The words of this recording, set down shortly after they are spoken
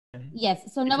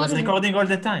Yes, so it was recording all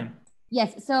the time.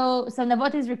 Yes, so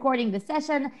Navot is recording the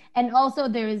session, and also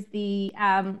there is the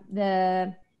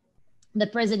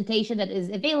presentation that is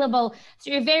available.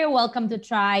 So you're very welcome to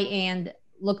try and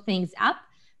look things up.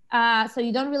 So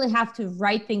you don't really have to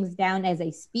write things down as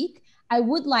I speak. I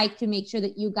would like to make sure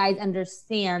that you guys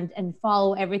understand and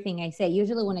follow everything I say.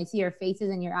 Usually when I see your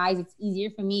faces and your eyes, it's easier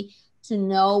for me to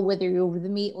know whether you're with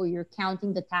me or you're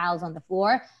counting the tiles on the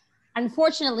floor.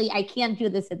 Unfortunately, I can't do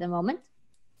this at the moment.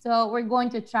 So we're going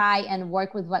to try and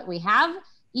work with what we have.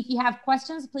 If you have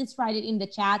questions, please write it in the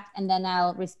chat and then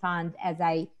I'll respond as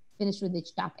I finish with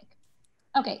each topic.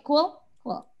 Okay, cool,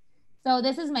 cool. So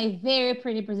this is my very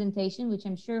pretty presentation, which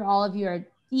I'm sure all of you are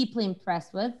deeply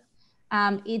impressed with.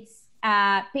 It's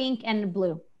pink and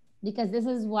blue because this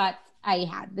is what I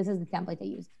had. This is the template I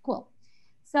used. Cool.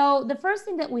 So the first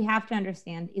thing that we have to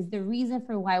understand is the reason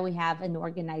for why we have an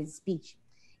organized speech.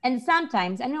 And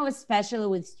sometimes, I know especially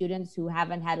with students who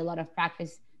haven't had a lot of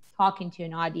practice talking to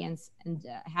an audience and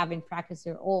having practiced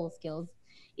their oral skills,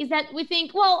 is that we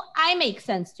think, well, I make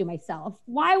sense to myself.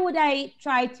 Why would I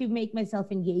try to make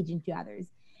myself engaging to others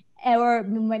or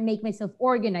make myself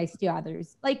organized to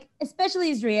others? Like,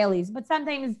 especially Israelis, but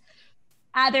sometimes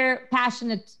other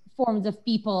passionate forms of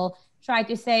people try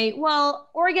to say, well,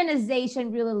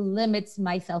 organization really limits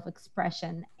my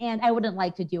self-expression and I wouldn't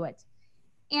like to do it.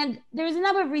 And there's a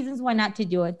number of reasons why not to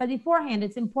do it. But beforehand,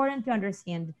 it's important to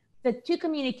understand that to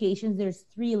communications, there's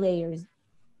 3 layers.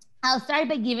 I'll start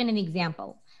by giving an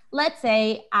example. Let's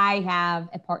say I have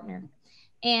a partner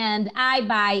and I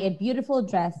buy a beautiful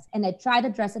dress and I try the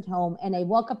dress at home and I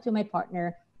walk up to my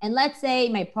partner and let's say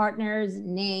my partner's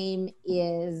name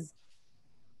is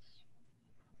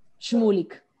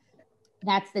Shmulik.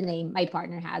 That's the name my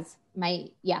partner has.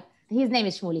 His name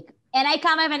is Shmulik. And I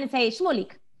come up and say,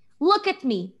 Shmulik, look at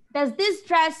me. Does this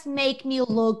dress make me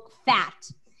look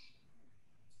fat?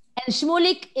 And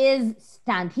Shmulik is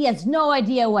stunned. He has no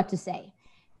idea what to say.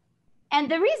 And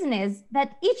the reason is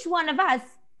that each one of us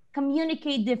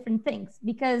communicate different things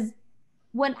because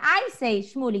when I say,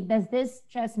 Shmulik, does this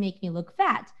dress make me look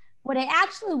fat? What I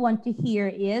actually want to hear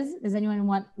is, does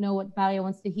anyone know what Varia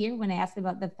wants to hear when I ask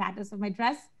about the fatness of my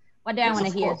dress? What do I want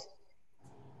to hear?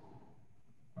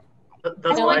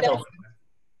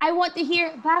 I want to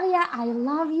hear, Varia, I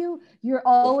love you. You're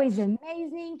always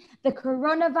amazing. The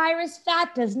coronavirus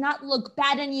fat does not look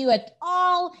bad on you at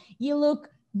all. You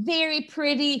look very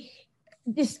pretty,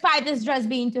 despite this dress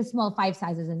being too small, 5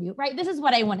 sizes on you, right? This is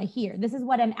what I want to hear. This is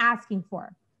what I'm asking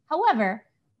for. However,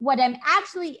 what I'm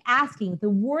actually asking,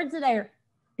 the words that are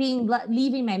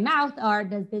leaving my mouth are,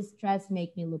 does this dress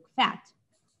make me look fat?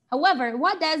 However,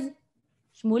 what does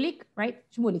Shmulik, right?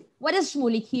 Shmulik. What does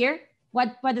Shmulik hear?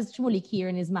 What does Shmulik hear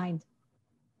in his mind?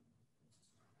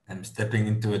 I'm stepping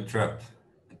into a trap.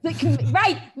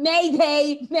 Right,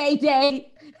 mayday,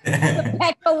 mayday.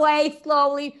 Back away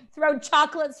slowly, throw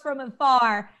chocolates from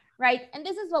afar, right? And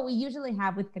this is what we usually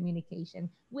have with communication.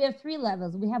 We have 3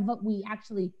 levels. We have what we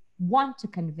actually want to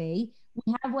convey.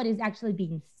 We have what is actually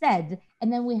being said,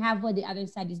 and then we have what the other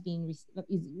side is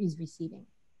receiving.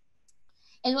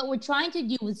 And what we're trying to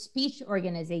do with speech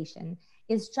organization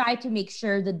is try to make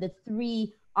sure that the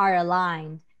 3 are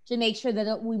aligned, to make sure that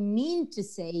what we mean to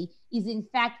say is in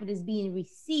fact what is being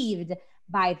received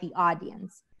by the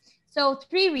audience. So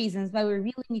 3 reasons why we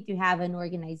really need to have an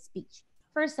organized speech.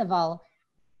 First of all,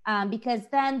 because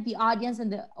then the audience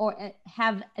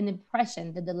have an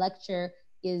impression that the lecture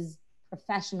is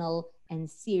professional and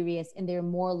serious and they're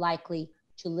more likely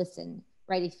to listen,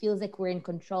 right? It feels like we're in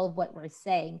control of what we're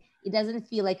saying. It doesn't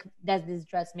feel like, does this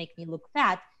dress make me look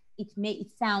fat? It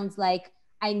sounds like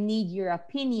I need your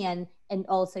opinion and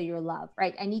also your love,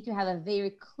 right? I need to have a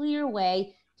very clear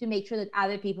way to make sure that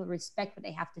other people respect what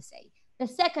I have to say. The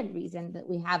second reason that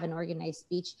we have an organized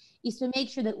speech is to make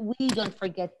sure that we don't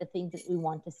forget the things that we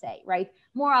want to say, right?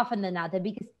 More often than not, the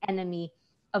biggest enemy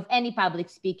of any public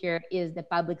speaker is the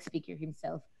public speaker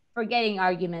himself, forgetting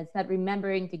arguments, not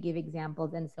remembering to give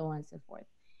examples, and so on and so forth.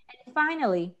 And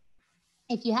finally,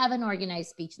 if you have an organized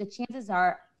speech, the chances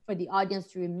are for the audience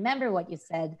to remember what you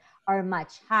said are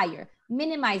much higher,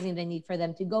 minimizing the need for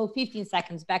them to go 15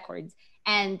 seconds backwards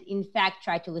and in fact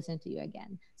try to listen to you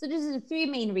again. So this is the 3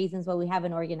 main reasons why we have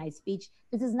an organized speech.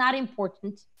 This is not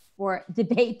important for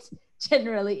debate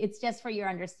generally, it's just for your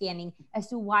understanding as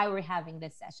to why we're having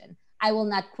this session. I will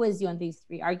not quiz you on these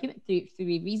 3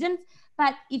 reasons,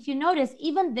 but if you notice,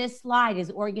 even this slide is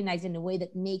organized in a way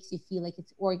that makes you feel like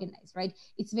it's organized, right?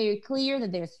 It's very clear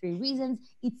that there's 3 reasons.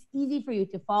 It's easy for you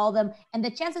to follow them. And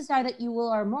the chances are that you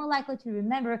are more likely to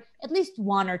remember at least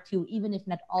 1 or 2, even if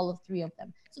not all of 3 of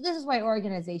them. So this is why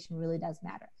organization really does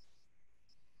matter.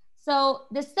 So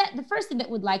the first thing that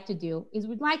we'd like to do is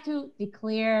we'd like to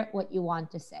declare what you want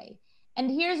to say. And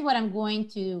here's what I'm going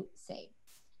to say.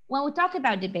 When we talk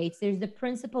about debates, there's the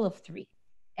principle of three.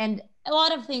 And a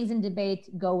lot of things in debate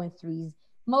go in threes,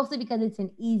 mostly because it's an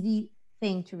easy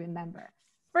thing to remember.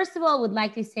 First of all, we'd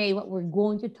like to say what we're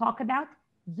going to talk about.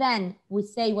 Then we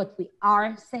say what we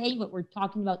are saying, what we're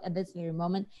talking about at this very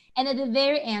moment. And at the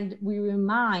very end, we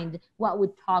remind what we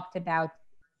talked about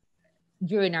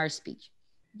during our speech.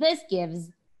 This gives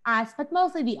us, but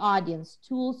mostly the audience,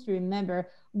 tools to remember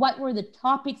what were the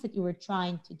topics that you were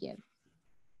trying to give,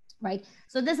 right?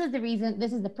 So this is the reason,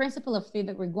 this is the principle of three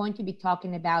that we're going to be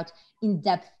talking about in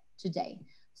depth today.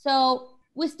 So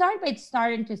we start by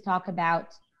starting to talk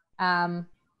about, let's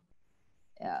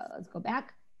go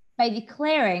back, by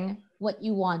declaring what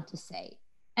you want to say.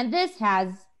 And this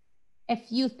has a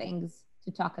few things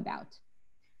to talk about.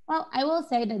 Well, I will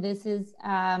say that this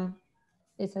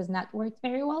has not worked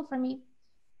very well for me,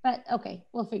 but okay,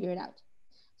 we'll figure it out.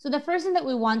 So the first thing that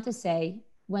we want to say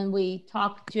when we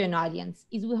talk to an audience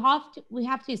is we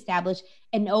have to establish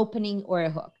an opening or a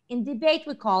hook. In debate,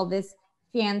 we call this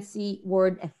fancy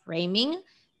word a framing,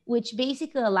 which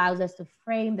basically allows us to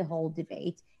frame the whole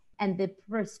debate and the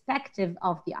perspective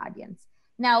of the audience.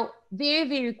 Now, very,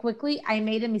 very quickly, I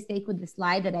made a mistake with the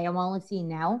slide that I am only seeing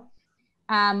now.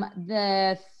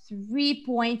 The 3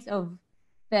 points of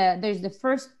there's the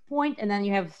first point, and then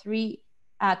you have three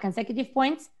consecutive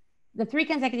points. The three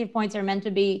consecutive points are meant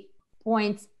to be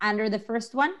points under the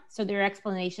first one, so they're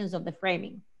explanations of the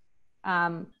framing.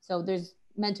 So there's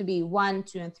meant to be 1,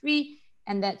 2, and 3,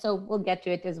 and that, so we'll get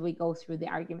to it as we go through the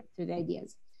argument, through the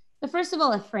ideas. So first of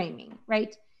all, a framing,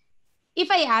 right? If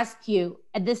I asked you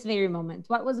at this very moment,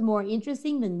 what was more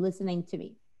interesting than listening to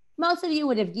me? Most of you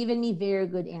would have given me very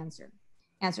good answers.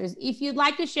 If you'd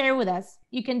like to share with us,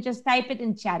 you can just type it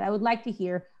in chat. I would like to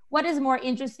hear what is more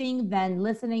interesting than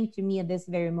listening to me at this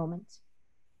very moment.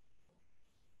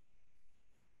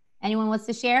 Anyone wants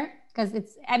to share? Because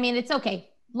it's okay.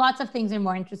 Lots of things are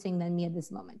more interesting than me at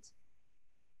this moment.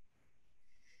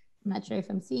 I'm not sure if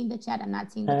I'm seeing the chat. I'm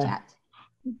not seeing the chat.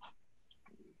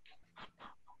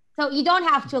 So you don't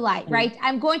have to lie, right?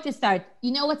 I'm going to start.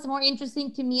 You know what's more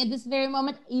interesting to me at this very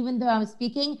moment, even though I'm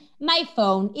speaking? My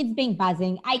phone, it's been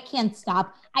buzzing. I can't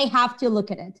stop. I have to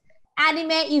look at it.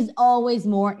 Anime is always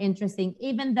more interesting,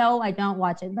 even though I don't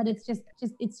watch it, but it's just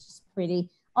pretty.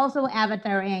 Also,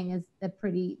 Avatar Aang is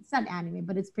it's not anime,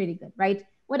 but it's pretty good, right?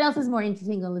 What else is more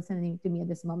interesting than listening to me at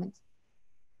this moment?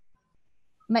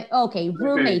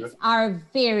 Roommates are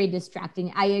very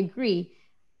distracting. I agree.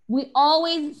 We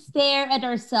always stare at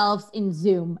ourselves in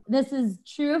Zoom. This is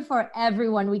true for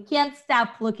everyone. We can't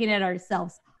stop looking at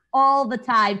ourselves all the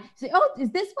time. So,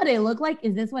 is this what I look like?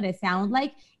 Is this what I sound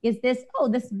like? Is this,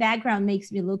 this background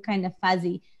makes me look kind of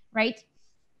fuzzy, right?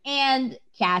 And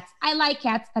cats. I like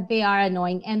cats, but they are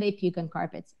annoying and they puke on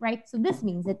carpets, right? So this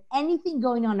means that anything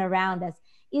going on around us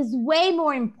is way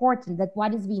more important than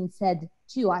what is being said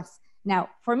to us. Now,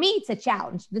 for me, it's a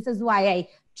challenge. This is why I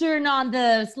turn on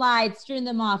the slides, turn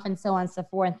them off, and so on and so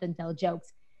forth, and tell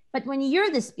jokes. But when you're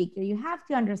the speaker, you have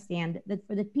to understand that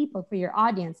for the people, for your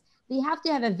audience, they have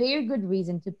to have a very good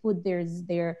reason to put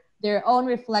their own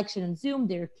reflection on Zoom,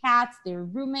 their cats, their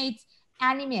roommates,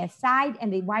 anime aside,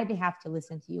 and why they have to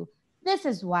listen to you. This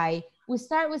is why we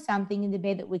start with something in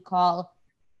debate that we call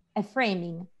a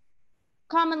framing,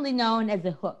 commonly known as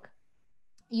a hook.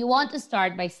 You want to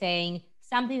start by saying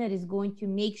something that is going to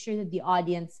make sure that the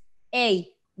audience, A,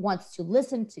 wants to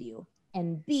listen to you,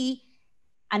 and B,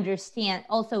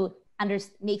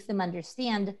 makes them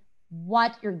understand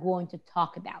what you're going to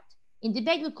talk about. In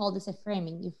debate, we call this a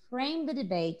framing. You frame the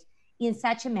debate in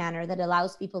such a manner that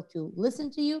allows people to listen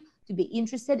to you, to be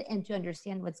interested, and to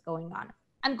understand what's going on.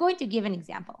 I'm going to give an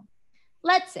example.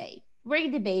 Let's say we're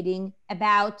debating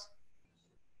about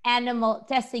animal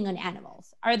testing on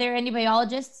animals. Are there any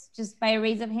biologists, just by a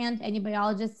raise of hand, any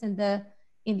biologists in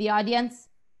the audience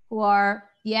who are,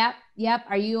 yep,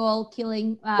 are you all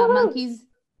killing monkeys?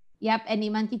 Yep, any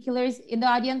monkey killers in the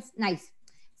audience? Nice.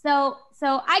 So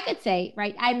I could say,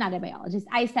 right, I'm not a biologist.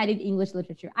 I studied English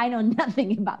literature. I know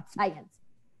nothing about science,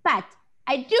 but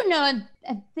I do know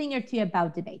a thing or two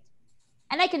about debate.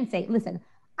 And I can say, listen,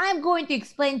 I'm going to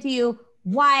explain to you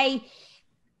why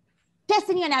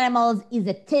testing on animals is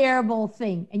a terrible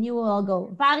thing. And you will all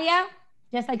go, Varia,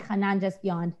 just like Hanan just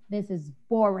yawned, this is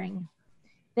boring.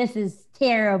 This is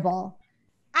terrible.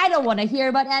 I don't want to hear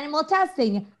about animal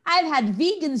testing. I've had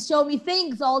vegans show me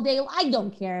things all day. I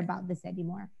don't care about this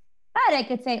anymore. But I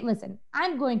could say, listen,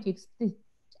 I'm going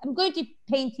to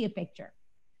paint you a picture.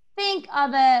 Think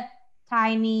of a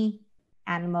tiny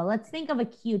animal. Let's think of a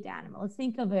cute animal. Let's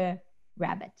think of a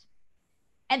rabbit.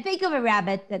 And think of a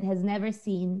rabbit that has never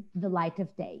seen the light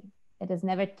of day, that has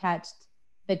never touched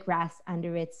the grass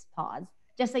under its paws,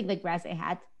 just like the grass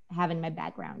I have in my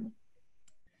background.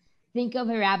 Think of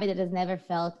a rabbit that has never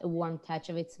felt a warm touch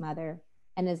of its mother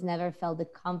and has never felt the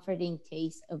comforting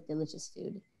taste of delicious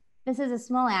food. This is a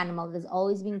small animal that has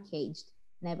always been caged,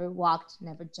 never walked,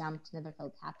 never jumped, never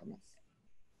felt happiness,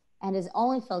 and has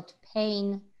only felt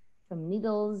pain from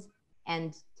needles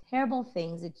and terrible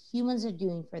things that humans are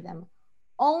doing for them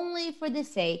only for the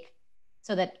sake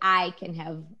so that I can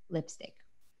have lipstick.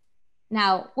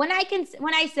 Now, when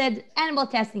I said animal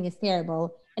testing is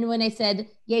terrible, and when I said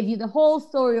gave you the whole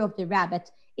story of the rabbit,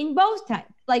 in both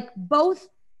times, like both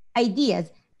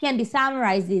ideas can be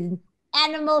summarized in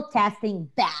animal testing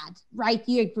bad, right?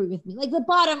 You agree with me? Like the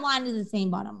bottom line is the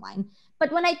same bottom line.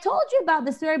 But when I told you about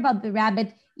the story about the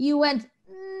rabbit, you went,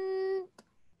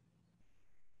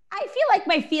 I feel like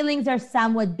my feelings are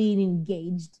somewhat being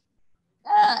engaged.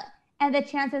 And the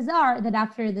chances are that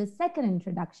after the second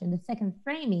introduction, the second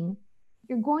framing,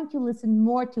 you're going to listen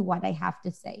more to what I have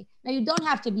to say. Now, you don't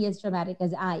have to be as dramatic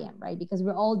as I am, right? Because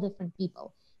we're all different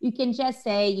people. You can just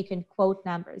say, you can quote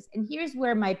numbers. And here's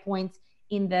where my points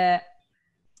in the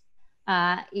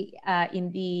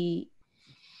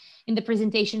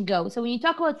presentation go. So when you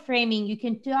talk about framing, you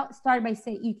can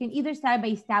either start by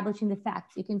establishing the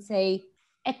facts. You can say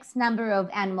X number of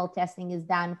animal testing is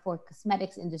done for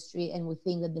cosmetics industry, and we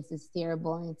think that this is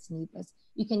terrible and it's needless.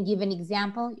 You can give an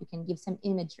example. You can give some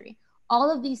imagery. All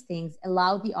of these things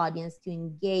allow the audience to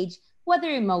engage, whether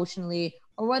emotionally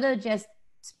or whether just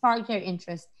spark their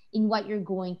interest in what you're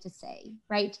going to say,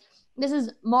 right? This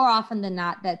is more often than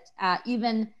not that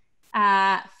even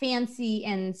fancy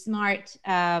and smart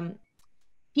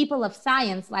people of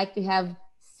science like to have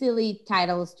silly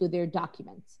titles to their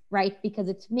documents, right? Because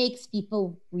it makes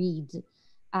people read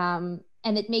and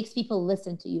it makes people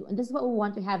listen to you. And this is what we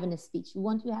want to have in a speech. We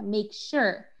want to make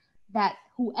sure that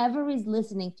whoever is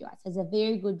listening to us has a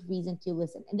very good reason to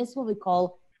listen. And this is what we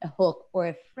call a hook or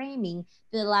a framing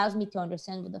that allows me to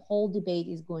understand what the whole debate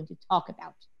is going to talk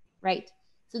about, right?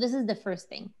 So this is the first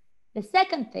thing. The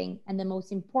second thing, and the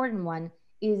most important one,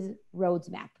 is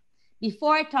roadmap.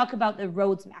 Before I talk about the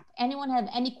roadmap, anyone have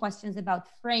any questions about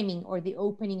framing or the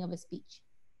opening of a speech?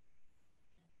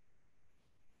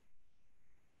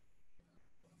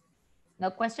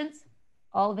 No questions?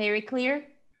 All very clear?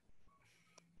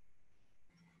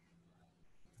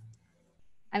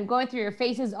 I'm going through your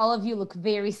faces. All of you look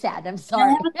very sad. I'm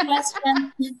sorry. I have a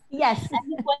question. Yes. I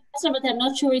have a question, but I'm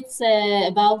not sure it's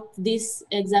about this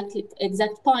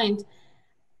exact point.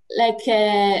 Like,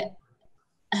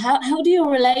 how do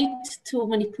you relate to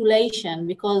manipulation?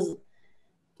 Because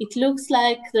it looks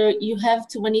like you have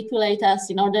to manipulate us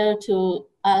in order to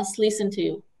us listen to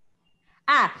you.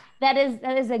 That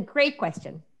is a great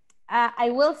question. I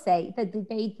will say that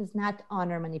debate does not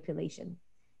honor manipulation.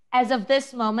 As of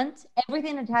this moment,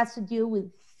 everything that has to do with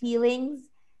feelings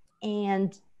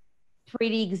and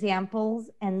pretty examples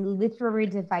and literary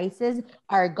devices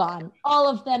are gone. All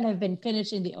of them have been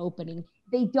finished in the opening.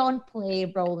 They don't play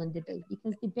a role in debate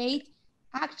because debate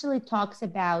actually talks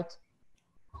about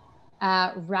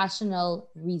rational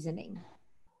reasoning.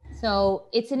 So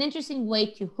it's an interesting way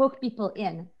to hook people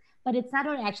in, but it's not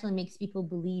what actually makes people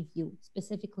believe you,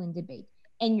 specifically in debate.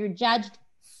 And you're judged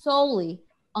solely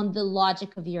on the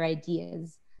logic of your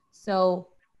ideas. So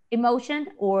emotion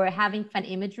or having fun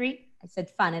imagery, I said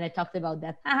fun and I talked about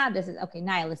that. This is okay,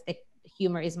 nihilistic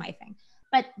humor is my thing.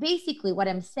 But basically what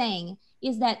I'm saying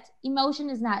is that emotion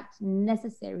is not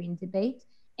necessary in debate.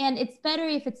 And it's better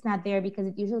if it's not there because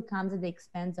it usually comes at the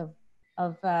expense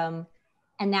of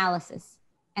analysis.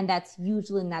 And that's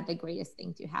usually not the greatest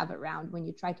thing to have around when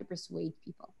you try to persuade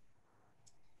people.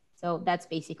 So that's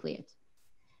basically it.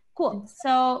 Cool.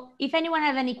 So if anyone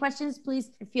have any questions, please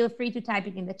feel free to type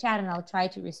it in the chat and I'll try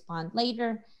to respond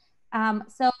later.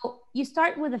 So you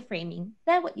start with a framing.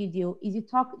 Then what you do is you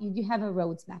do have a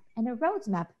roadmap. And a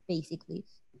roadmap basically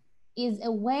is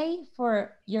a way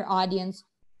for your audience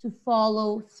to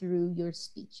follow through your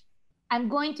speech. I'm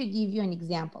going to give you an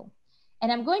example.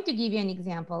 And I'm going to give you an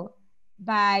example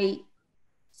by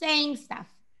saying stuff.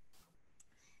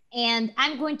 And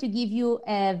I'm going to give you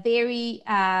a very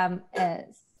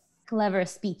clever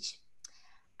speech.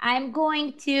 I'm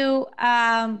going to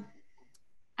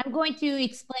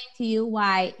explain to you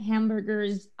why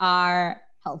hamburgers are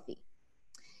healthy.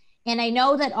 And I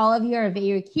know that all of you are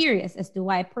very curious as to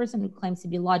why a person who claims to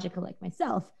be logical like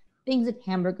myself thinks that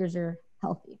hamburgers are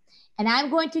healthy. And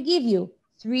I'm going to give you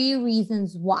 3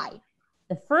 reasons why.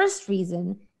 The first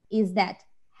reason is that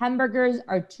hamburgers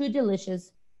are too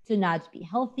delicious to not be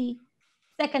healthy.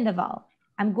 Second of all,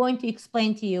 I'm going to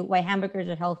explain to you why hamburgers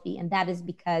are healthy. And that is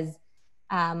because,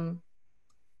 trying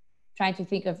to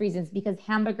think of reasons, because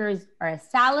hamburgers are a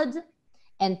salad.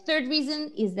 And third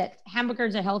reason is that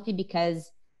hamburgers are healthy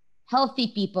because healthy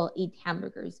people eat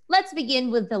hamburgers. Let's begin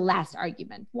with the last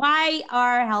argument. Why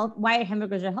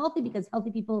hamburgers are healthy? Because healthy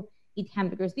people eat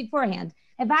hamburgers. Beforehand,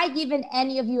 have I given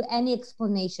any of you any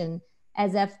explanation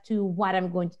as to what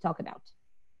I'm going to talk about?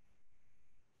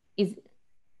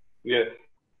 Yes.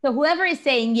 So whoever is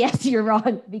saying yes, you're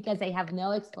wrong, because I have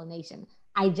no explanation.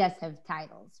 I just have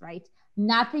titles, right?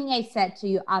 Nothing I said to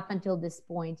you up until this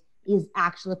point is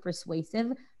actually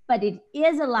persuasive, but it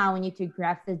is allowing you to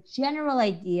grasp the general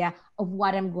idea of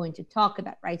what I'm going to talk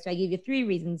about, right? So I give you 3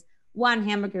 reasons. 1,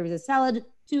 hamburger is a salad.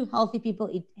 2, healthy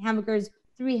people eat hamburgers.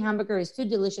 3, hamburger is too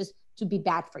delicious to be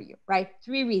bad for you, right?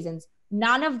 3 reasons.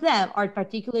 None of them are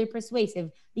particularly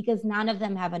persuasive because none of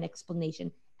them have an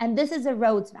explanation. And this is a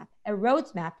roadmap. A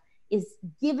roadmap is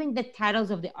giving the titles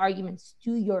of the arguments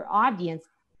to your audience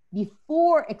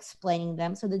before explaining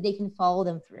them so that they can follow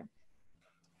them through.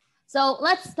 So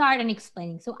let's start on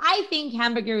explaining. So I think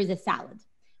hamburger is a salad.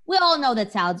 We all know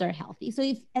that salads are healthy. So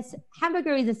if a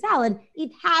hamburger is a salad,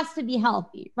 it has to be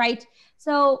healthy, right?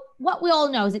 So what we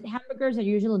all know is that hamburgers are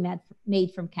usually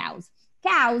made from cows.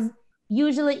 Cows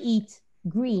usually eat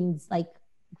greens like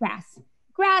grass.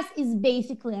 Grass is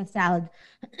basically a salad.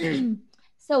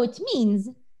 So it means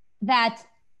that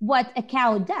what a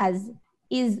cow does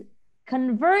is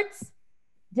converts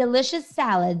delicious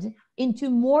salad into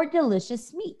more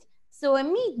delicious meat. So a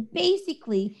meat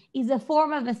basically is a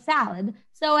form of a salad.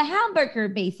 So a hamburger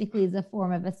basically is a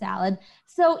form of a salad.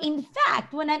 So in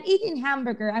fact, when I'm eating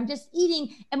hamburger, I'm just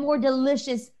eating a more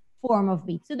delicious form of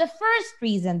meat. So the first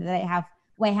reason that I have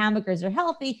why hamburgers are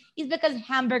healthy is because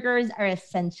hamburgers are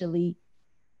essentially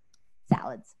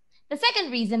salads. The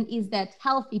second reason is that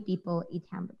healthy people eat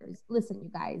hamburgers. Listen, you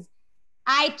guys,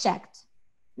 I checked.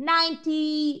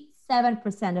 97%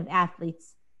 of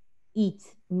athletes eat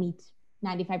meat.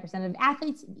 95% of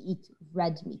athletes eat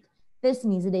red meat. This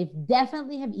means that they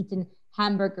definitely have eaten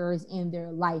hamburgers in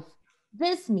their life.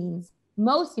 This means,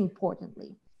 most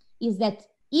importantly, is that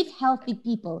if healthy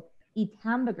people eat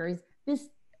hamburgers, this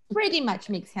pretty much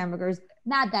makes hamburgers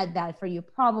not that bad for you,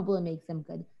 probably makes them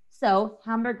good. So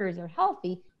hamburgers are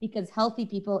healthy because healthy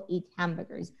people eat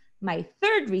hamburgers. My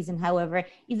third reason, however,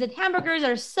 is that hamburgers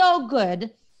are so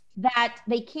good that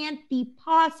they can't be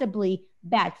possibly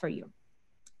bad for you.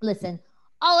 Listen,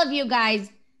 all of you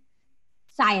guys,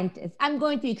 scientists, I'm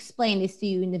going to explain this to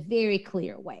you in a very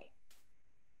clear way.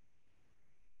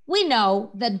 We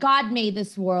know that God made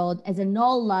this world as an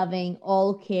all-loving,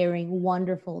 all-caring,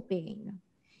 wonderful being.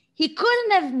 He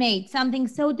couldn't have made something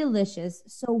so delicious,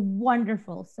 so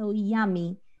wonderful, so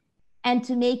yummy, and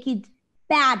to make it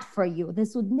bad for you.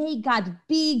 This would make God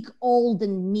big, old,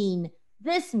 and mean.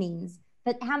 This means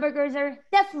that hamburgers are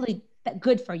definitely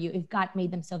good for you if God made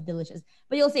them so delicious.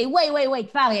 But you'll say,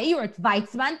 wait, Varia, you're a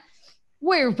Weizmann.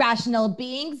 We're rational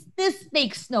beings. This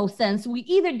makes no sense. We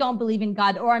either don't believe in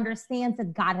God or understand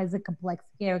that God has a complex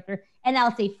character. And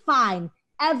I'll say, fine,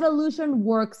 evolution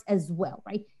works as well,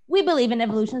 right? We believe in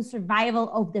evolution,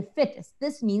 survival of the fittest.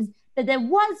 This means that the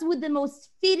ones with the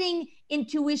most fitting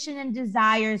intuition and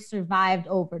desires survived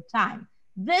over time.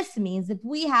 This means that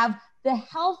we have the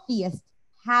healthiest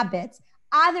habits.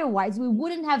 Otherwise, we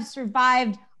wouldn't have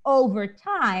survived over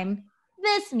time.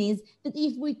 This means that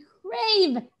if we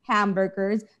crave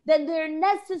hamburgers, then they're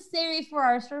necessary for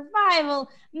our survival,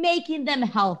 making them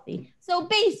healthy. So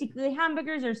basically,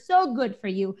 hamburgers are so good for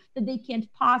you that they can't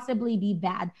possibly be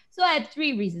bad. So I have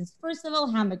 3 reasons. First of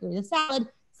all, hamburger is a salad.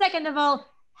 Second of all,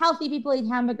 healthy people eat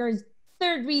hamburgers.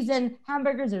 Third reason,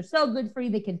 hamburgers are so good for you,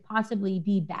 they can possibly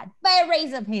be bad. By a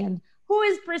raise of hand, who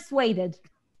is persuaded?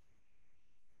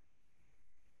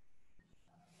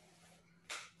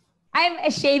 I'm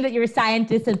ashamed that you're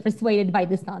scientists and persuaded by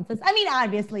this nonsense. I mean,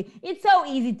 obviously, it's so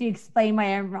easy to explain why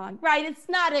I'm wrong, right? It's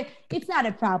not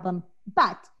a problem.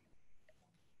 But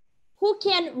who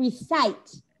can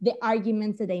recite the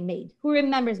arguments that I made? Who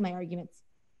remembers my arguments?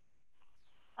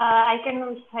 I can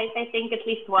recite, I think, at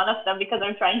least one of them because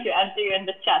I'm trying to answer you in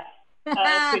the chat.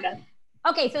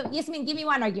 Okay, so Yasmin, give me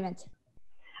one argument.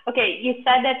 Okay, you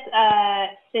said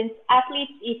that since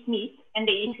athletes eat meat and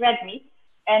they eat red meat,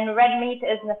 and red meat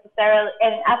is necessarily,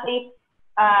 and athletes,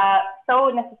 so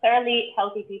necessarily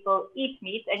healthy people eat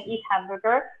meat and eat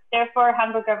hamburger, therefore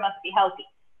hamburger must be healthy.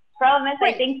 Problem is,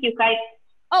 I think you guys,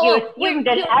 you assume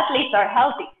that athletes are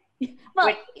healthy.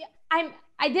 Well,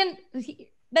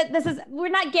 we're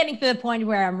not getting to the point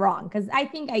where I'm wrong, because I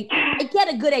think I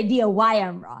get a good idea why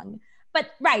I'm wrong.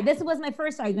 But right, this was my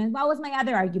first argument. What was my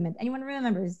other argument? Anyone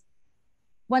remembers?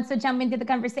 wants to jump into the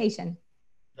conversation?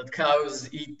 That cows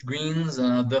eat greens,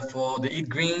 therefore they eat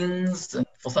greens, and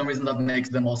for some reason that makes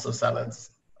them also salads.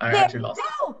 I There actually you lost.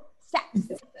 go.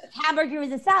 Hamburger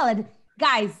is a salad.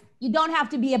 Guys, you don't have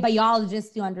to be a biologist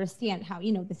to understand how,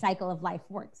 the cycle of life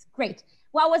works. Great.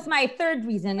 What was my third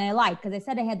reason I lied? Because I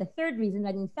said I had the third reason,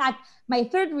 but in fact, my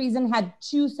third reason had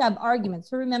two sub-arguments.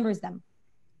 Who remembers them?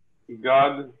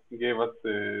 God gave us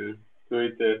to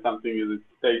eat something that is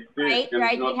tasty. Right.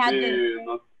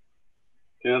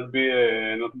 Cannot be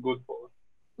not good for us.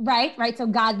 Right. So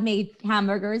God made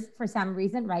hamburgers for some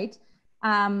reason, right?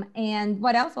 And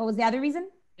what else? What was the other reason?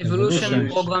 Evolution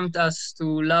programmed us to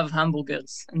love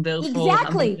hamburgers, and therefore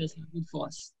hamburgers are good for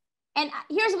us. And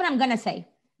here's what I'm going to say.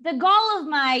 The goal of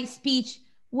my speech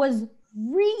was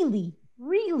really,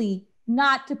 really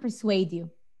not to persuade you,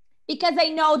 because I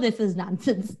know this is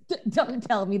nonsense. Don't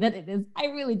tell me that it is. I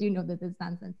really do know that it's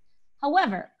nonsense.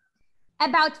 However,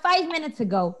 about 5 minutes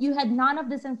ago, you had none of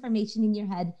this information in your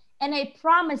head. And I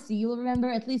promise you'll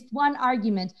remember at least one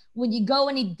argument when you go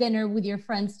and eat dinner with your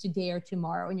friends today or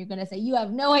tomorrow. And you're going to say, you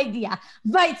have no idea.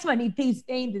 Weizmann is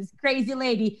paying this crazy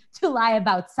lady to lie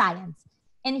about science.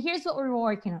 And here's what we're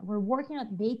working on. We're working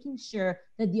on making sure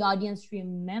that the audience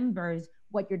remembers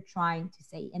what you're trying to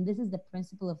say. And this is the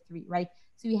principle of three, right?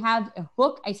 So we have a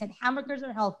hook. I said, hamburgers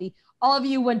are healthy. All of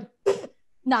you went,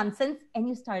 nonsense, and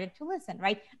you started to listen,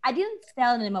 right? I didn't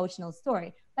tell an emotional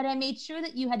story, but I made sure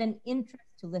that you had an interest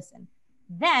to listen.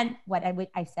 Then what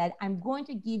I said, I'm going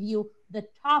to give you the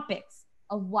topics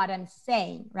of what I'm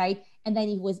saying, right? And then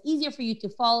it was easier for you to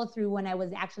follow through when I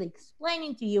was actually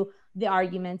explaining to you the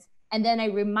arguments. And then I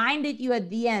reminded you at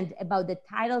the end about the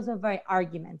titles of our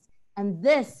arguments. And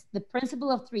this, the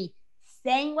principle of three,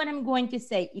 saying what I'm going to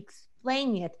say,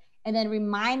 explaining it, and then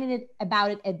reminding it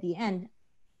about it at the end,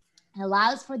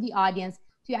 allows for the audience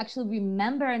to actually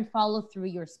remember and follow through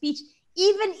your speech,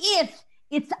 even if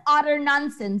it's utter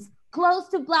nonsense, close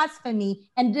to blasphemy,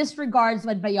 and disregards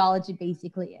what biology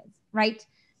basically is, right?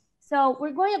 So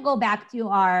we're going to go back to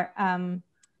our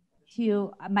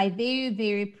to my very,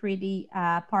 very pretty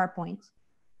PowerPoint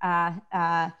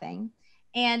thing.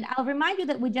 And I'll remind you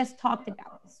that we just talked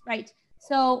about this, right?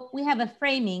 So we have a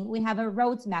framing, we have a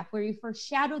roadmap where we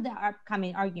foreshadow the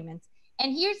upcoming arguments.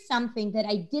 And here's something that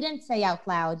I didn't say out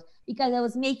loud because I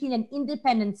was making an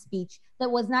independent speech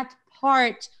that was not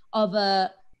part of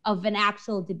an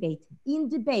actual debate. In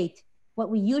debate, what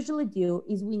we usually do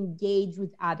is we engage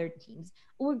with other teams.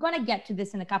 We're going to get to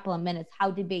this in a couple of minutes,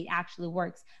 how debate actually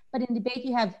works. But in debate,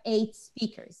 you have 8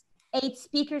 speakers. 8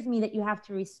 speakers mean that you have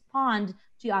to respond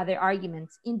to other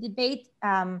arguments. In debate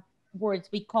words,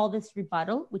 we call this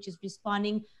rebuttal, which is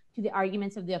responding to the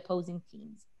arguments of the opposing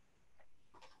teams.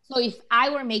 So if I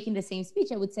were making the same speech,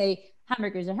 I would say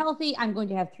hamburgers are healthy. I'm going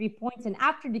to have 3 points. And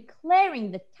after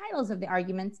declaring the titles of the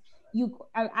arguments,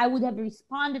 I would have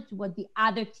responded to what the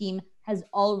other team has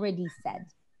already said.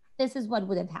 This is what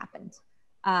would have happened,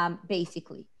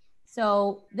 basically.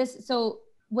 So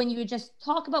when you just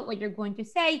talk about what you're going to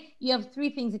say, you have 3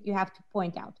 things that you have to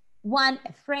point out. 1,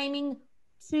 a framing.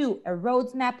 2, a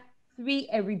roadmap. 3,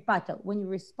 a rebuttal, when you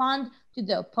respond to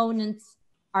the opponent's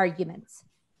arguments.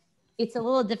 It's a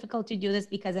little difficult to do this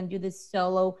because I'm doing this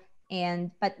solo,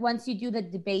 but once you do the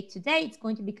debate today, it's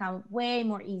going to become way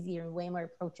more easier and way more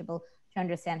approachable to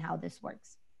understand how this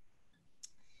works.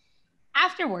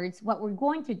 Afterwards, what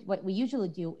we usually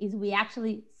do is we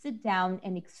actually sit down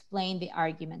and explain the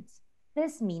arguments.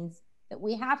 This means that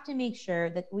we have to make sure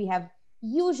that we have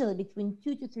usually between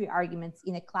 2 to 3 arguments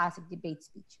in a classic debate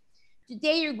speech.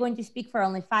 Today, you're going to speak for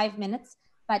only 5 minutes,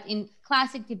 but in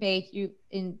classic debate,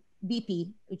 in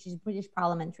BP, which is British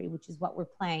Parliamentary, which is what we're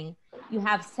playing, you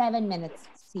have 7 minutes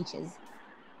speeches.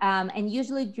 And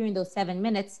usually during those 7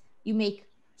 minutes, you make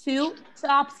 2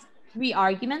 tops, 3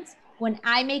 arguments. When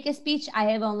I make a speech, I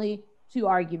have only 2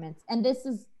 arguments. And this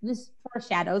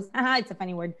foreshadows, it's a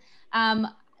funny word,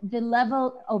 the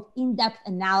level of in-depth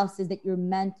analysis that you're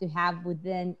meant to have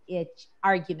within each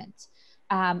argument.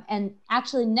 And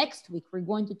actually next week, we're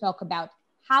going to talk about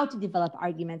how to develop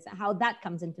arguments and how that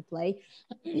comes into play.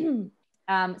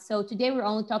 So today we're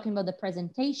only talking about the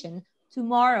presentation.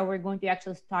 Tomorrow, we're going to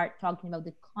actually start talking about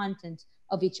the content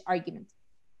of each argument.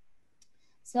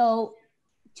 So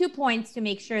 2 points to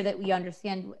make sure that we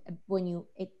understand when you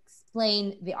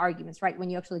explain the arguments, right? When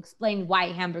you actually explain why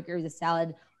hamburger is a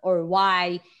salad or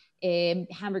why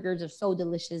hamburgers are so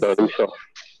delicious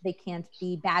they can't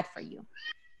be bad for you.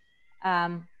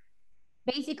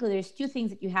 Basically, there's 2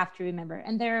 things that you have to remember,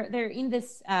 and they're in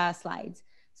this slides.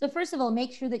 So first of all,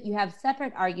 make sure that you have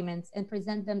separate arguments and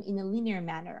present them in a linear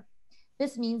manner.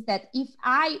 This means that if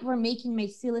I were making my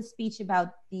silly speech about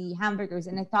the hamburgers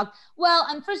and I thought, well,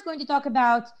 I'm first going to talk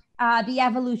about the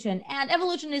evolution, and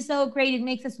evolution is so great, it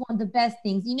makes us want the best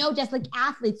things, just like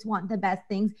athletes want the best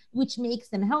things, which makes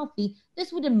them healthy.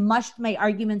 This would have mushed my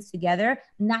arguments together,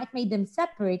 not made them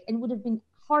separate, and would have been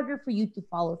harder for you to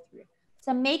follow through.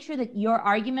 So make sure that your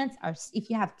arguments are, if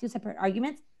you have two separate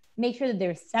arguments, make sure that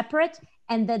they're separate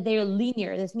and that they're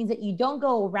linear. This means that you don't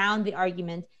go around the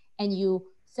argument and you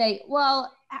say,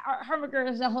 well,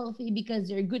 hamburgers are healthy because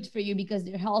they're good for you, because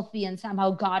they're healthy, and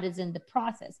somehow God is in the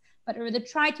process. But rather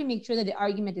try to make sure that the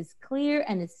argument is clear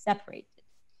and is separated.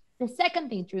 The second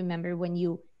thing to remember when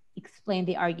you explain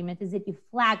the argument is that you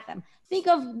flag them. Think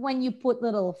of when you put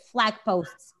little flag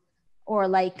posts or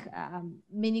like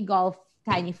mini golf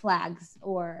tiny flags,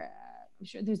 or I'm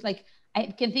sure there's like, I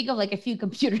can think of like a few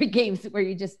computer games where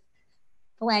you just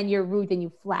plan your route and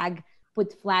you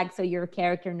put flags so your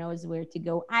character knows where to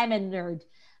go. I'm a nerd.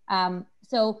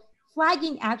 So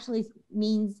flagging actually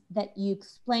means that you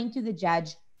explain to the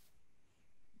judge,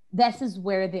 this is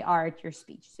where they are at your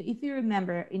speech. So if you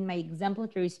remember in my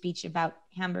exemplary speech about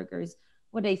hamburgers,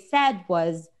 what I said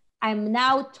was, I'm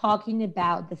now talking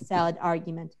about the salad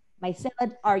argument. My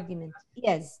salad argument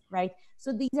is, right?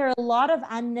 So these are a lot of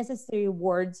unnecessary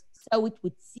words, so it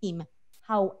would seem.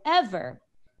 However,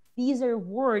 these are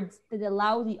words that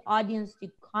allow the audience to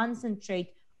concentrate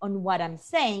on what I'm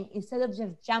saying instead of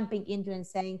just jumping into and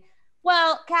saying,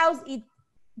 well, cows eat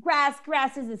grass,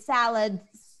 grass is a salad,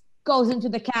 goes into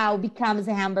the cow, becomes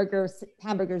a hamburgers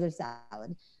are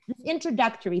salad. This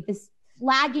introductory, this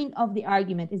flagging of the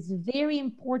argument is very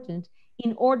important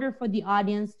in order for the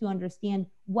audience to understand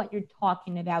what you're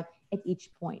talking about at each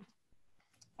point.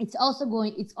 It's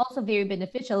also very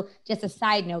beneficial, just a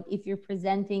side note, if you're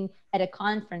presenting at a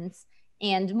conference,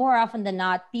 and more often than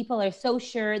not, people are so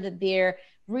sure that their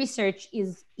research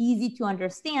is easy to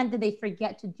understand that they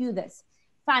forget to do this.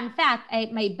 Fun fact, I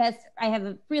have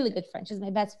a really good friend. She's my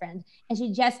best friend, and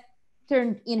she just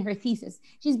turned in her thesis.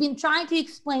 She's been trying to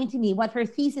explain to me what her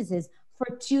thesis is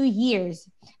for 2 years.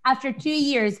 After 2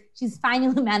 years, she's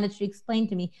finally managed to explain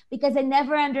to me, because I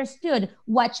never understood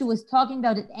what she was talking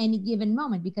about at any given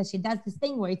moment, because she does this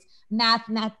thing where it's math,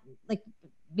 like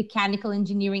mechanical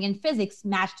engineering and physics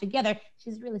mashed together.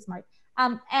 She's really smart.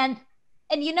 And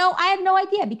I had no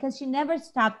idea, because she never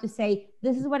stopped to say,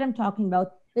 this is what I'm talking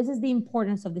about. This is the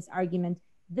importance of this argument.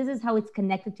 This is how it's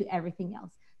connected to everything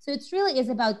else. So it really is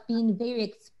about being very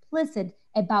explicit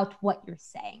about what you're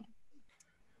saying.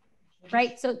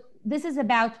 Right? So this is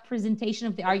about presentation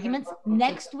of the arguments.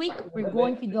 Next week, we're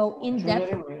going to go in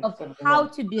depth of how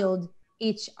to build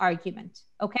each argument.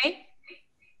 Okay?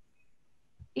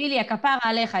 Ilya, kapara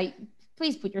alecha,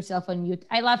 please put yourself on mute.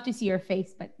 I love to see your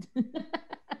face, but...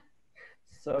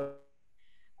 So...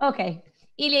 Okay.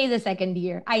 Ilya is a second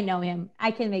year. I know him.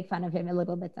 I can make fun of him a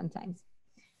little bit sometimes.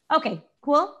 Okay,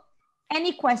 cool.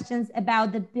 Any questions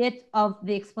about the bit of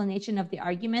the explanation of the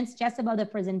arguments, just about the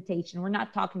presentation? We're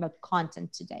not talking about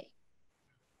content today.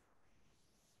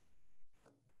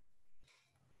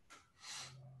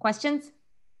 Questions?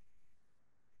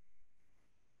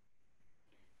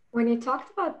 When you talked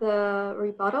about the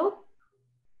rebuttal,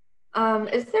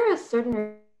 is there a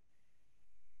certain...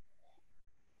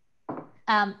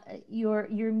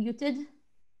 You're muted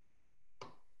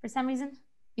for some reason.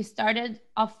 You started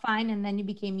off fine and then you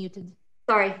became muted.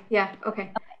 Sorry, yeah,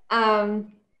 okay.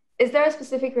 Is there a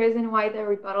specific reason why the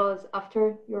rebuttal is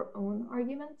after your own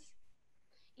arguments?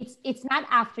 It's not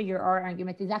after your own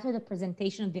argument, it's after the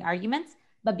presentation of the arguments,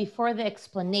 but before the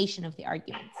explanation of the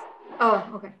arguments. Oh,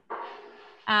 okay.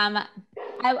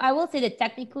 I will say that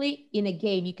technically in a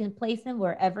game, you can place them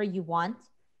wherever you want.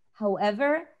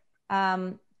 However,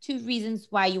 two reasons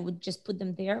why you would just put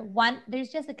them there. One, there's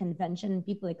just a convention and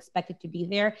people expect it to be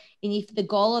there. And if the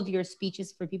goal of your speech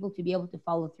is for people to be able to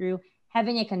follow through,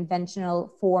 having a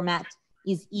conventional format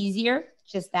is easier,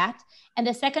 just that. And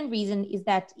the second reason is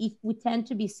that if we tend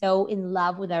to be so in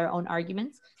love with our own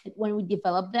arguments, that when we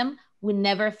develop them, we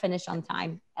never finish on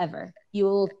time, ever. You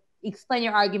will explain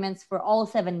your arguments for all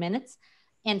 7 minutes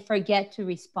and forget to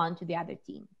respond to the other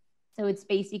team. So it's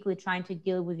basically trying to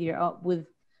deal with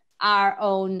our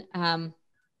own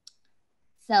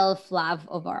self-love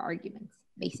of our arguments,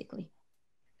 basically.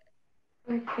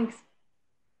 Okay, thanks.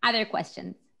 Other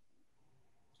questions?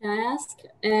 Can I ask?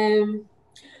 I'm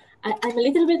a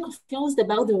little bit confused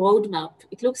about the roadmap.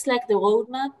 It looks like the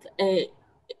roadmap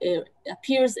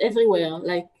appears everywhere,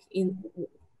 like in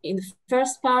the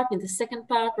first part, in the second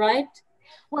part, right?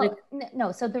 Well,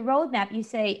 no. So the roadmap, you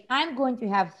say, I'm going to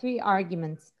have 3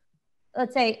 arguments.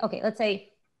 Let's say,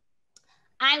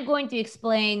 I'm going to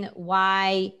explain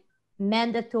why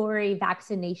mandatory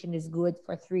vaccination is good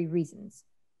for 3 reasons.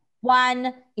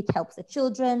 1, it helps the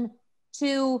children.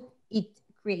 2, it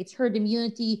creates herd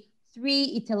immunity. 3,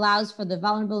 it allows for the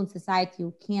vulnerable in society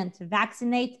who can't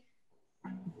vaccinate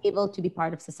able to be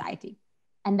part of society.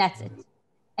 And that's it.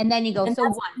 And then you go, and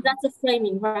so that's a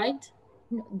framing, right?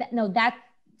 That's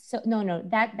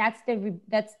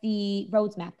the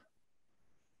roadmap.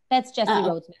 That's just the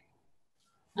roadmap.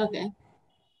 Okay.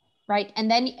 Right. And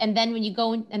then when you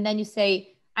go and then you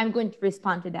say, I'm going to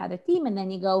respond to the other team. And then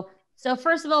you go, so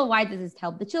first of all, why does this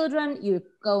help the children? You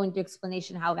go into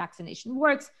explanation how vaccination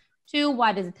works. 2,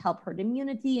 why does it help herd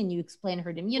immunity? And you explain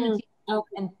herd immunity.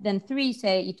 Okay. And then 3,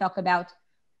 you talk about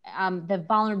the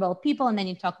vulnerable people. And then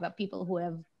you talk about people who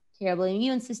have terrible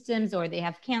immune systems or they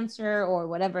have cancer or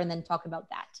whatever, and then talk about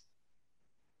that.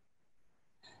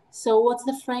 So what's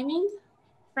the framing?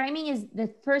 Framing is the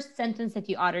first sentence that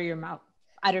you utter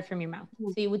from your mouth.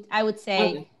 So I would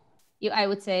say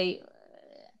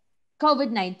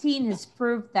COVID-19 has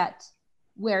proved that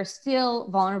we're still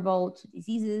vulnerable to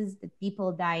diseases, that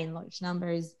people die in large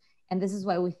numbers. And this is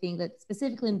why we think that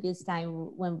specifically in this time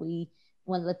when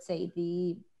let's say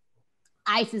the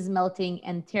ice is melting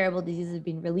and terrible diseases have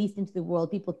been released into the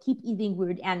world, people keep eating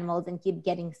weird animals and keep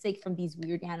getting sick from these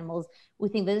weird animals. We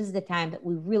think this is the time that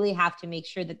we really have to make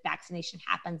sure that vaccination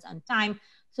happens on time,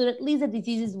 so that at least the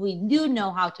diseases we do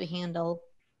know how to handle,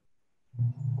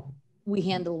 we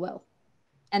handle well.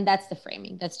 And that's the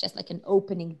framing. That's just like an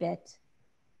opening bit.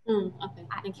 Okay,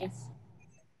 thank you.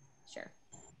 Sure.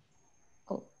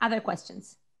 Cool. Other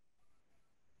questions?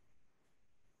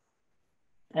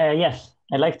 Yes,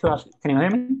 I'd like to ask, can you hear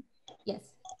me? Yes.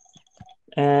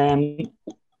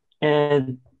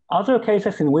 Are there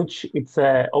cases in which it's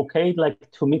okay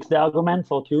to mix the arguments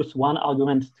or to use one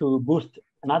argument to boost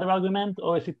another argument,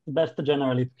 or is it best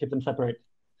generally to keep them separate?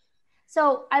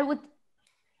 So I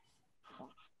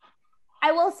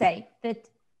will say that,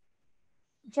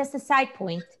 just a side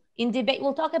point, in debate,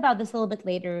 we'll talk about this a little bit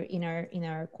later in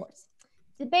our course.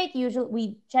 Debate, usually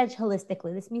we judge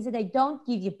holistically. This means that I don't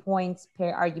give you points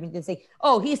per argument and say,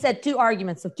 oh, he said 2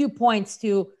 arguments, so 2 points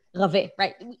to Rave,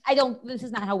 right? This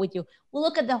is not how we do. We'll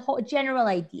look at the whole general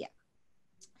idea.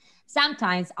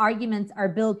 Sometimes arguments are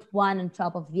built one on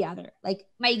top of the other. Like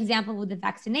my example with the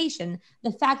vaccination,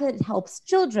 the fact that it helps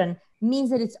children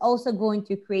means that it's also going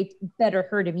to create better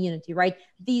herd immunity, right?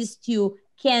 These 2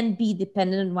 can be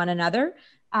dependent on one another.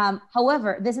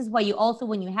 However, this is why you also,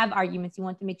 when you have arguments, you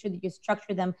want to make sure that you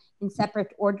structure them in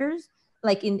separate orders,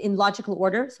 like in logical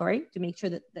order, to make sure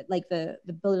that like the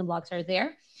building blocks are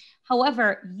there.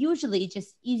 However, usually it's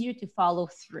just easier to follow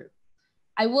through.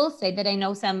 I will say that I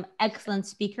know some excellent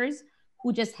speakers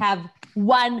who just have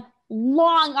one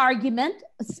long argument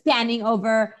spanning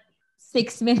over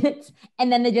 6 minutes,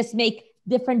 and then they just make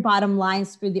different bottom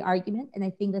lines through the argument. And I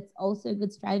think that's also a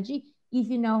good strategy if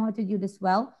you know how to do this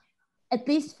well. At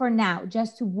least for now,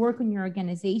 just to work on your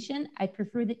organization, I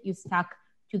prefer that you stuck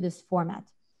to this format.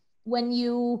 When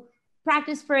you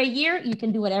practice for a year, you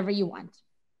can do whatever you want.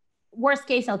 Worst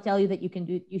case, I'll tell you that you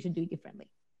should do it differently.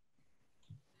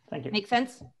 Thank you. Make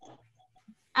sense?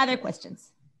 Other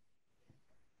questions?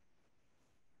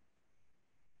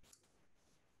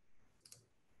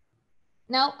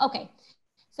 No? Okay.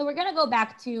 So we're going to go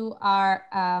back to our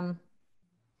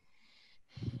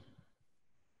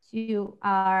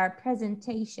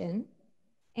presentation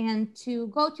and to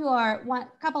go to our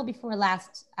couple before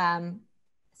last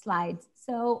slides.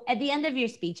 So at the end of your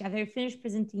speech, after you finish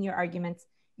presenting your arguments,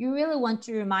 you really want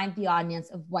to remind the audience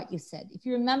of what you said. If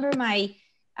you remember my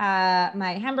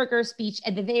hamburger speech,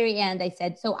 at the very end, I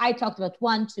said, so I talked about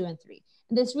 1, 2, and 3.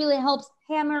 And this really helps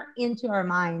hammer into our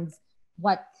minds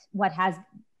what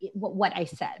I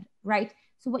said, right?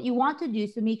 So what you want to do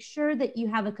is to make sure that you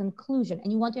have a conclusion,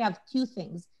 and you want to have 2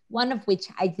 things, one of which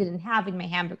I didn't have in my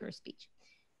hamburger speech.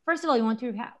 First of all, you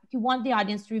want the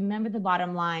audience to remember the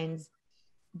bottom lines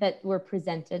that were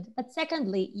presented. But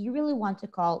secondly, you really want to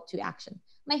call to action.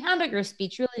 My hamburger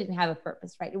speech really didn't have a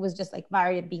purpose, right? It was just like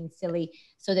Varia being silly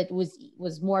so that it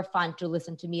was more fun to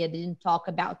listen to me. I didn't talk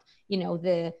about,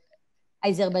 the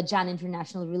Azerbaijan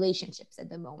international relationships at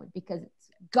the moment because it's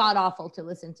god awful to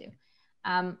listen to.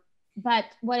 But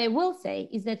what I will say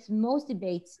is that most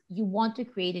debates, you want to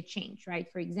create a change,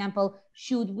 right? For example,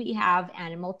 should we have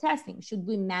animal testing? Should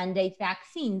we mandate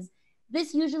vaccines?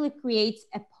 This usually creates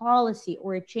a policy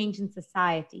or a change in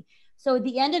society. So at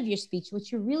the end of your speech,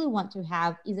 what you really want to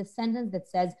have is a sentence that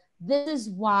says, this is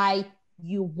why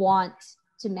you want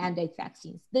to mandate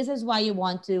vaccines. This is why you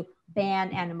want to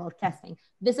ban animal testing.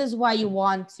 This is why you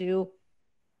want to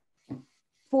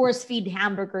force feed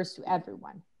hamburgers to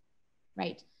everyone,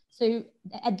 right? So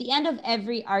at the end of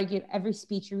every every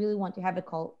speech, you really want to have a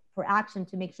call for action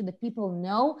to make sure that people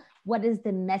know what is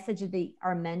the message that they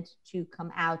are meant to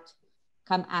come out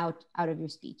of your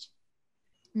speech.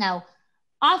 Now,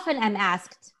 often I'm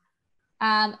asked,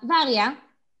 Varia,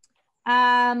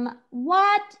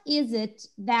 what is it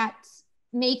that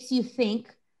makes you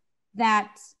think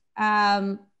that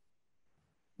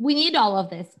we need all of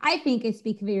this? I think I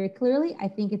speak very clearly. I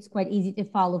think it's quite easy to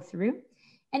follow through.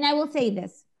 And I will say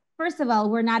this. First of all,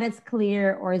 we're not as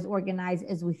clear or as organized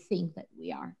as we think that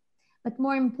we are. But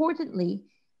more importantly,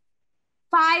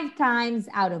 5 times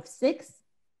out of 6,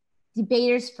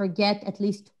 debaters forget at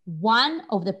least one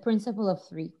of the principle of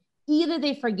 3. Either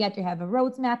they forget to have a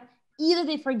roadmap, either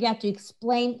they forget to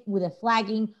explain with a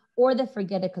flagging, or they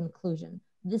forget a conclusion.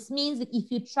 This means that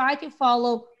if you try to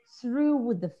follow through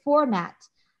with the format,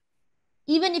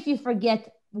 even if you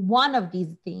forget one of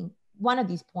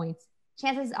these points,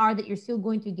 chances are that you're still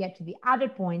going to get to the other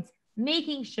points,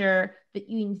 making sure that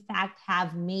you in fact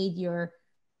have made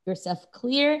yourself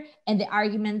clear and the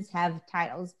arguments have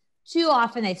titles. Too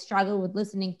often I struggle with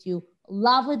listening to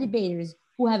lovely debaters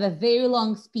who have a very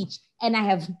long speech and I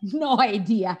have no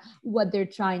idea what they're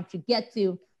trying to get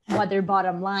to, what their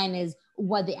bottom line is,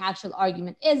 what the actual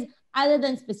argument is, other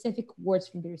than specific words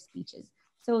from their speeches.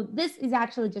 So this is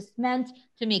actually just meant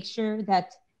to make sure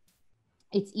that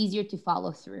it's easier to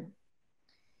follow through.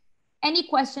 Any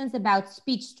questions about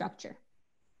speech structure?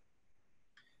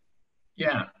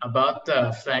 Yeah, about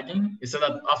flagging, you said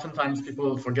that oftentimes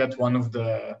people forget one of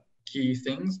the key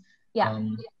things. Yeah.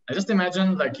 I just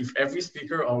imagine like if every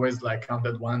speaker always like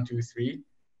counted 1, 2, 3, it'd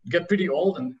get pretty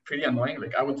old and pretty annoying.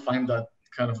 Like I would find that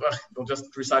kind of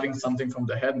just reciting something from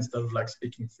the head instead of like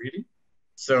speaking freely.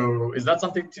 So is that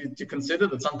something to consider,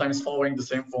 that sometimes following the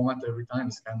same format every time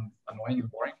is kind of annoying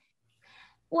and boring?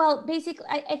 Well, basically,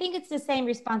 I think it's the same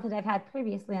response that I've had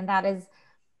previously, and that is,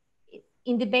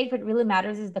 in debate, what really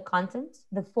matters is the content.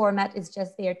 The format is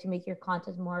just there to make your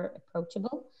content more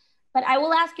approachable. But I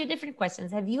will ask you different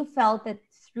questions. Have you felt that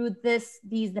through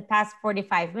the past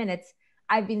 45 minutes,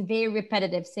 I've been very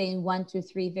repetitive, saying 1, 2,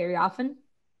 3 very often?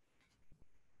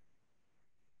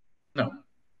 No.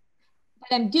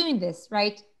 But I'm doing this,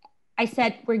 right? I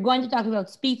said, we're going to talk about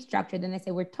speech structure. Then I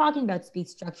said, we're talking about speech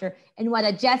structure. And what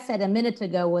I just said a minute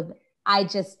ago was, I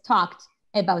just talked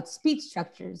about speech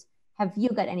structures. Have you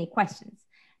got any questions?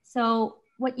 So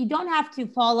what you don't have to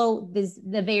follow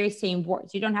the very same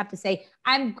words. You don't have to say,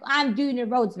 I'm doing a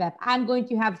roadmap. I'm going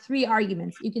to have 3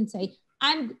 arguments. You can say,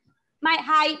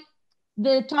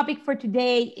 the topic for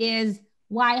today is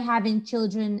why having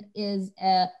children is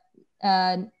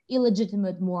an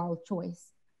illegitimate moral choice.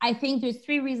 I think there's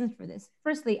 3 reasons for this.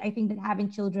 Firstly, I think that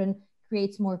having children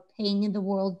creates more pain in the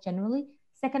world generally.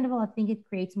 Second of all, I think it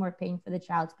creates more pain for the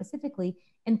child specifically.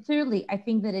 And thirdly, I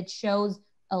think that it shows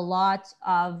a lot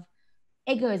of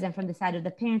egoism from the side of the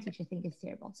parents, which I think is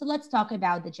terrible. So let's talk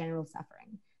about the general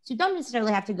suffering. So you don't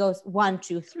necessarily have to go 1,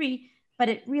 2, 3, but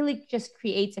it really just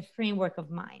creates a framework of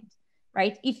mind,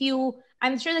 right?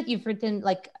 I'm sure that you've written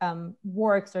like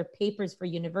works or papers for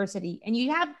university, and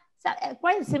you have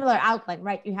quite a similar outline,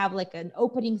 right? You have like an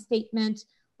opening statement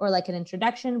or like an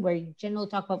introduction where you generally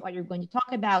talk about what you're going to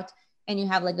talk about. And you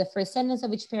have like the first sentence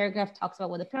of each paragraph talks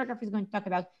about what the paragraph is going to talk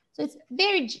about. So it's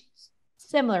very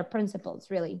similar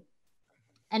principles, really.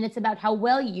 And it's about how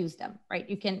well you use them, right?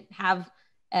 You can have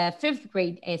a 5th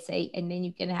grade essay, and then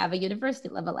you can have a university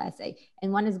level essay.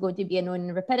 And one is going to be annoying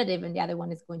and repetitive, and the other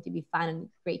one is going to be fun and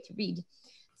great to read.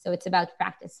 So it's about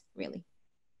practice, really.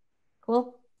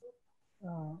 Cool?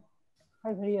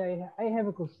 Hi, Varia. I have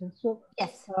a question. So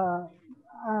yes,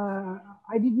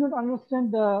 I did not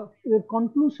understand your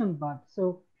conclusion part.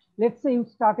 So let's say you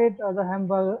started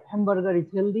the hamburger is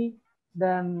healthy,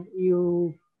 then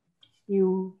you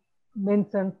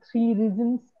mentioned 3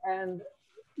 reasons, and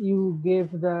you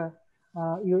gave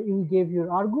you gave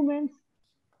your arguments.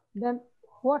 Then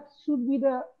what should be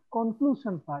the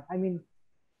conclusion part? I mean,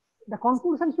 the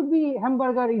conclusion should be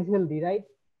hamburger is healthy, right?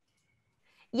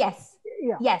 Yes.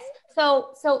 Yeah. Yes.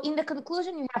 So in the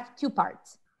conclusion, you have 2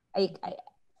 parts.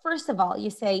 First of all,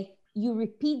 you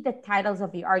repeat the titles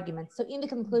of the arguments. So in the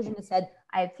conclusion, it said,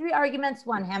 I have 3 arguments.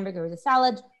 1, hamburger is a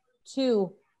salad.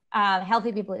 2,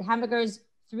 healthy people eat hamburgers.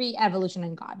 3, evolution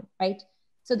and God, right?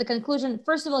 So the conclusion,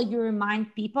 first of all, you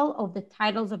remind people of the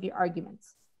titles of your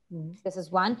arguments. Mm-hmm. This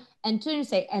is 1. And 2, you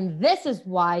say, and this is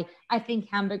why I think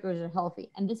hamburgers are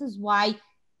healthy. And this is why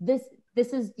this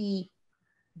is the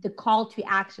call to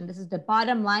action. This is the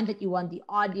bottom line that you want the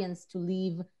audience to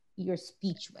leave your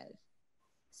speech with.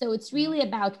 So it's really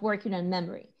about working on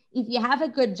memory. If you have a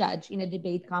good judge in a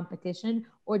debate competition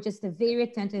or just a very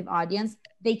attentive audience,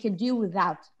 they can do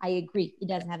without. I agree, it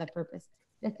doesn't have a purpose.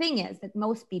 The thing is that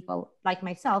most people, like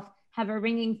myself, have a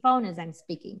ringing phone as I'm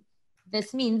speaking.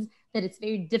 This means that it's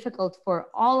very difficult for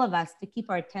all of us to keep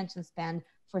our attention span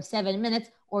for 7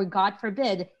 minutes, or God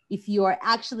forbid, if you are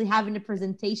actually having a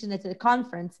presentation at a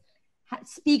conference,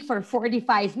 speak for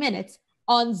 45 minutes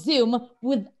on Zoom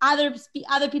with other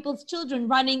people's children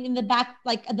running in the back,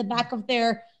 like at the back of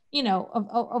their, you know,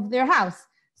 of their house.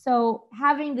 So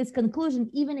having this conclusion,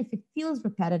 even if it feels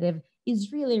repetitive,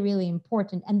 is really, really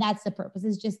important. And that's the purpose,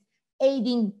 is just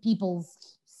aiding people's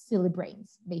silly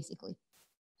brains, basically.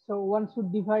 So one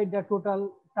should divide the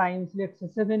total times, let's say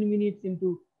 7 minutes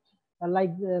into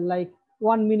like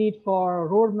 1 minute for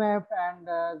roadmap and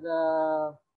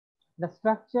the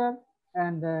structure.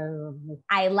 And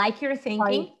I like your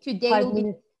thinking. Today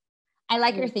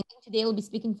we'll be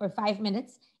speaking for 5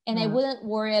 minutes, and I wouldn't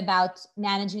worry about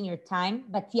managing your time.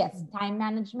 But yes, time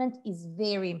management is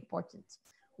very important.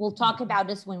 We'll talk about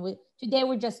this today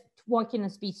we're just working on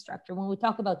speech structure. When we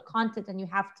talk about content and you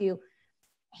have to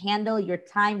handle your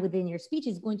time within your speech,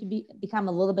 is going to become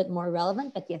a little bit more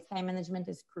relevant. But yes, time management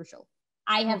is crucial.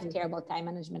 I have terrible time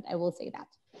management, I will say that.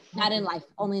 Not in life,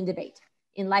 only in debate.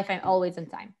 In life, I'm always on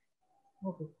time.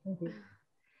 Okay, thank you.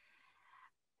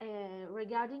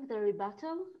 Regarding the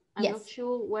rebuttal, I'm not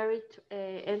sure where it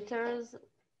enters,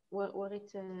 where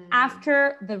it...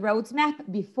 After the roadmap,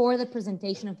 before the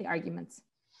presentation of the arguments.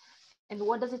 And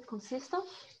what does it consist of?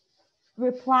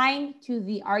 Replying to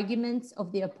the arguments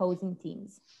of the opposing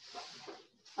teams.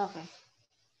 Okay.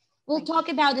 We'll talk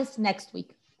about this next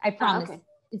week, I promise. Okay.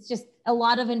 It's just a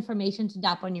lot of information to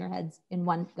dump on your heads in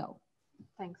one go.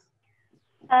 Thanks.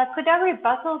 Could a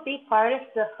rebuttal be part of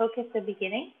the hook at the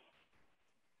beginning?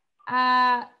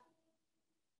 I'd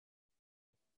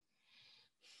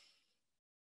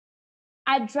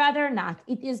rather not.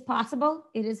 It is possible.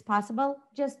 It is possible.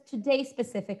 Just today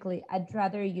specifically, I'd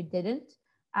rather you didn't.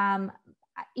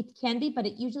 It can be, but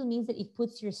it usually means that it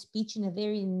puts your speech in a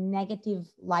very negative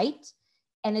light,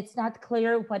 and it's not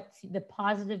clear what the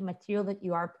positive material that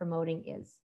you are promoting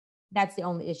is. That's the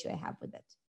only issue I have with it.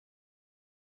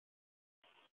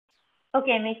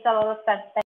 Okay, makes a lot of sense.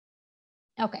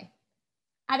 Okay.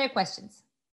 Other questions?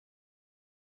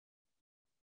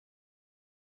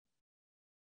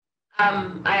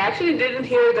 I actually didn't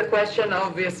hear the question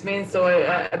of Yasmin, so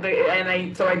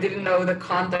I didn't know the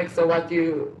context of what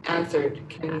you answered.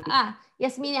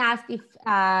 Yasmin asked if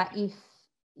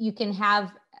you can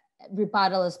have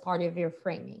rebuttal as part of your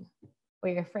framing, or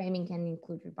your framing can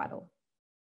include rebuttal,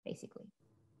 basically.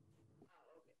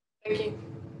 Thank you.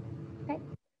 Okay.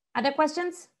 Other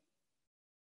questions?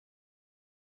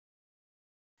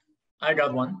 I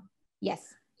got one.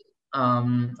 Yes.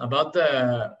 About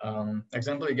the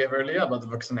example you gave earlier about the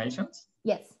vaccinations.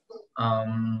 Yes.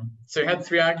 So you had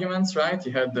 3 arguments, right?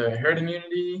 You had the herd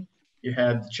immunity, you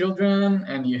had children,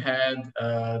 and you had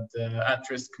the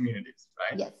at-risk communities,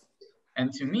 right? Yes.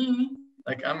 And to me,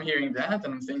 like, I'm hearing that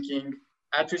and I'm thinking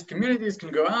at-risk communities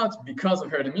can go out because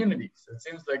of herd immunity. So it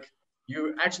seems like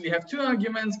you actually have 2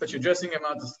 arguments, but you're dressing them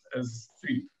out as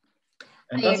 3.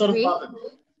 And that's sort of bothered me.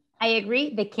 I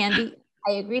agree. They can be.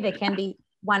 I agree. They can be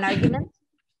one argument.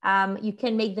 You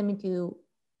can make them into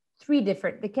 3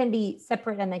 different. They can be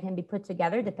separate and they can be put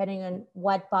together depending on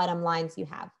what bottom lines you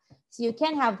have. So you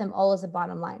can have them all as a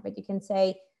bottom line, but you can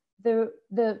say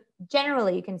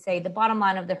generally you can say the bottom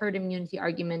line of the herd immunity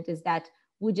argument is that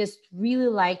we just really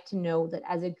like to know that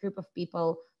as a group of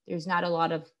people, there's not a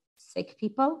lot of sick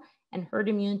people. And herd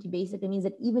immunity basically means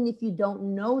that even if you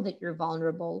don't know that you're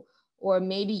vulnerable, or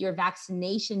maybe your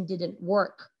vaccination didn't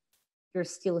work, you're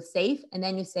still safe. And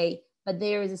then you say, but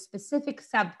there is a specific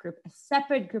subgroup, a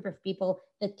separate group of people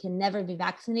that can never be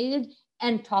vaccinated,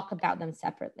 and talk about them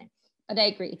separately. But I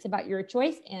agree, it's about your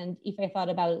choice. And if I thought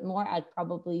about it more, I'd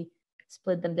probably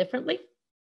split them differently.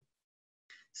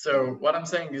 So what I'm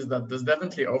saying is that there's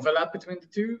definitely overlap between the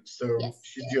 2. So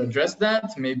should you address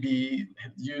that? Maybe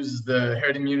use the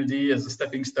herd immunity as a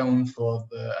stepping stone for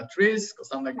the at-risk or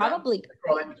something like probably. That?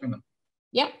 Probably between them.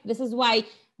 Yeah, this is why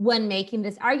when making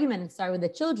this argument, start with the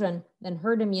children, then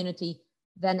herd immunity,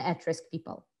 then at-risk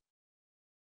people.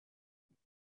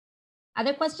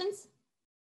 Other questions?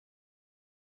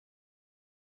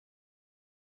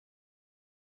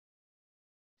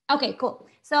 Okay, cool.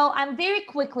 So I'm very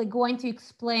quickly going to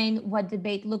explain what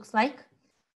debate looks like.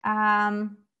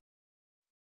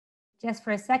 Just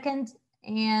for a second.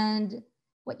 And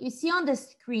what you see on the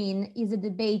screen is a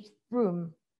debate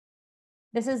room.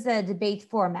 This is a debate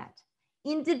format.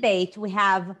 In debate, we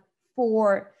have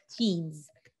 4 teams.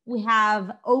 We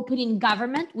have opening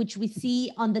government, which we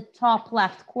see on the top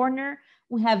left corner.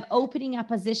 We have opening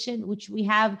opposition, which we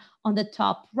have on the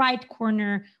top right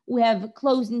corner. We have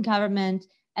closing government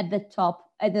at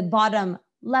the bottom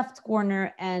left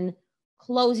corner, and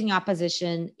closing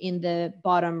opposition in the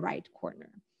bottom right corner.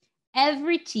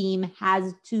 Every team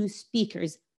has 2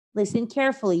 speakers. Listen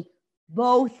carefully.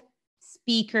 Both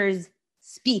speakers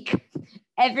speak.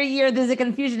 Every year there's a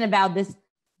confusion about this.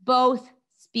 Both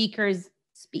speakers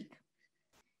speak.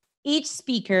 Each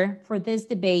speaker for this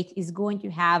debate is going to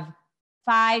have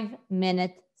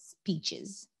 5-minute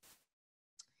speeches.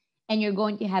 And you're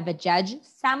going to have a judge.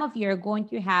 Some of you are going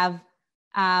to have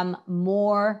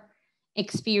more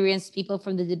experienced people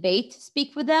from the debate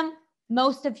speak with them.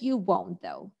 Most of you won't,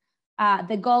 though.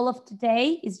 The goal of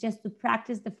today is just to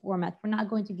practice the format. We're not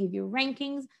going to give you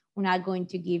rankings. We're not going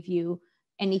to give you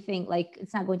anything like,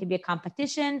 it's not going to be a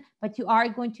competition, but you are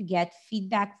going to get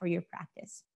feedback for your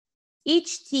practice.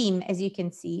 Each team, as you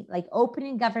can see, like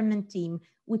opening government team,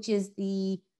 which is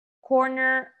the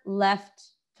corner left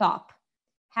top,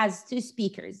 has 2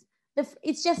 speakers.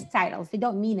 It's just titles, they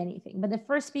don't mean anything. But the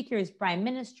first speaker is Prime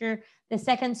Minister. The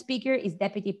second speaker is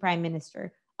Deputy Prime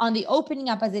Minister. On the opening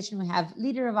opposition, we have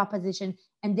Leader of Opposition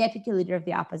and Deputy Leader of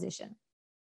the Opposition.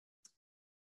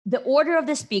 The order of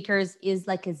the speakers is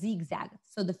like a zigzag.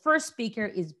 So the first speaker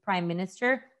is Prime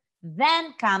Minister,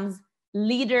 then comes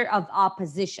Leader of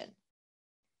Opposition.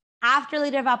 After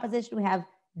Leader of Opposition, we have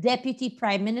Deputy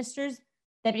Prime Minister,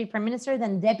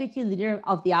 then Deputy Leader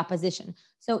of the Opposition.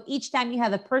 So each time you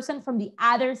have a person from the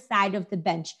other side of the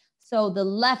bench. So the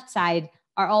left side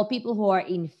are all people who are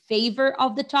in favor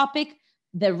of the topic.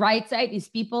 The right side is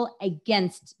people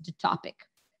against the topic.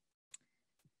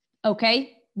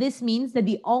 Okay, this means that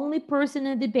the only person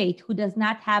in the debate who does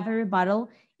not have a rebuttal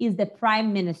is the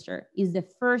Prime Minister, is the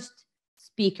first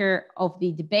speaker of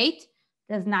the debate,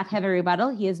 does not have a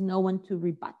rebuttal. He has no one to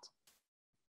rebut.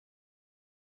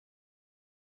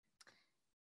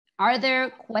 Are there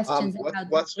questions about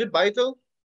what's rebuttal?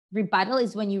 Rebuttal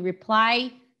is when you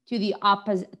reply to the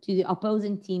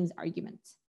opposing team's argument.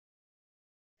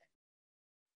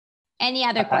 Any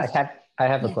other questions? I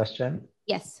have a question.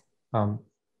 Yes.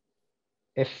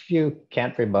 If you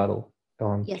can't rebuttal,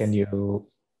 yes. Can you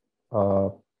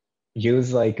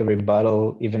use like a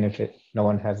rebuttal even if no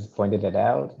one has pointed it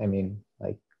out? I mean,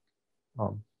 like,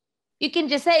 you can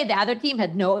just say the other team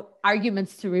had no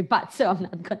arguments to rebut, so I'm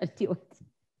not gonna do it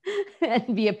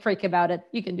and be a prick about it.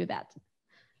 You can do that.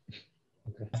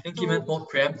 I think you meant more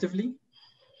preemptively.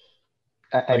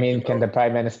 I mean, can the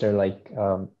Prime Minister like?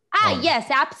 Yes,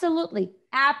 absolutely,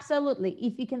 absolutely.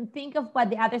 If you can think of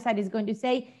what the other side is going to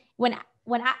say, when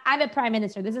I'm a Prime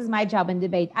Minister, this is my job in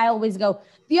debate. I always go,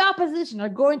 the opposition are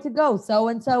going to go so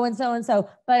and so and so and so,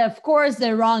 but of course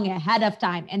they're wrong ahead of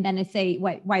time, and then I say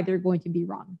why they're going to be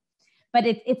wrong. But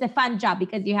it's a fun job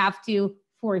because you have to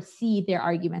foresee their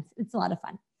arguments. It's a lot of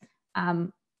fun.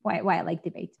 Why I like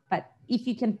debate. But if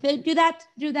you can do that,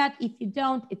 do that. If you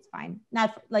don't, it's fine.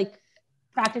 Not like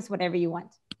practice whatever you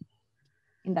want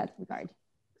in that regard.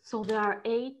 So there are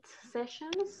 8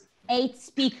 sessions? 8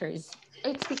 speakers.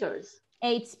 8 speakers.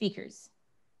 8 speakers.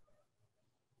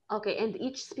 Okay, and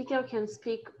each speaker can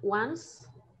speak once?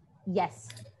 Yes.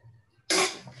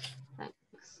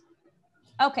 Thanks.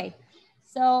 Okay,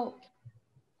 so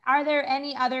are there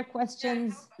any other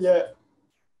questions? Yeah.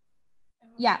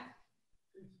 Yeah.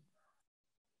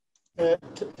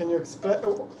 Can you explain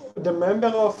the member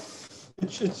of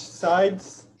each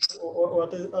sides?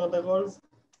 What are the roles?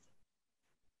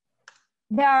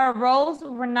 There are roles.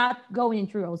 We're not going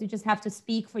into roles. You just have to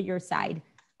speak for your side.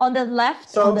 On the left.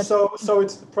 So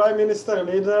it's Prime Minister,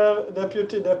 Leader,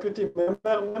 Deputy,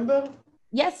 Member.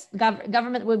 Yes,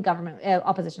 government whip,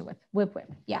 opposition whip.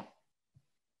 Yeah.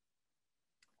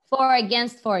 For,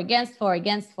 against, for, against, for,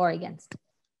 against, for, against.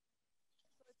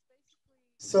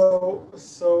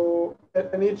 So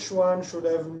and each one should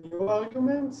have new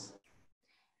arguments?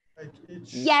 Like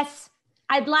each... Yes,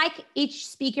 I'd like each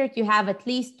speaker to have at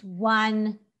least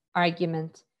 1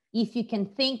 argument. If you can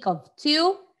think of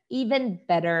 2, even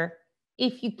better.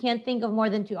 If you can't think of more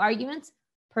than 2 arguments,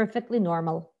 perfectly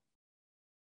normal.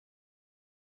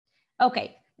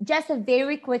 Okay, just a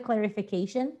very quick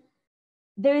clarification.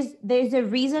 There's a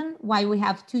reason why we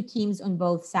have 2 teams on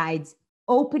both sides.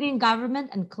 Opening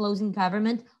government and closing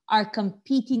government are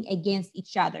competing against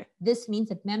each other. This means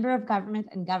that member of government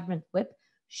and government whip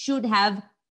should have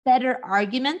better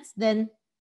arguments than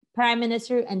Prime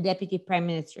Minister and Deputy Prime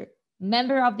Minister.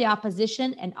 Member of the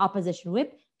opposition and opposition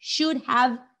whip should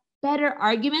have better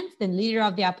arguments than Leader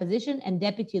of the Opposition and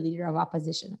Deputy Leader of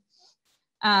Opposition.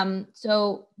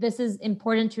 So this is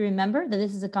important to remember, that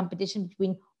this is a competition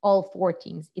between all 4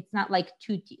 teams. It's not like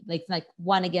it's like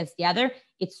one against the other.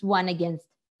 It's 1 against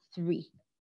 3.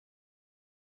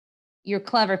 You're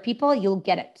clever people, you'll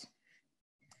get it.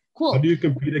 Cool. How do you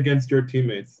compete against your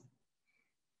teammates?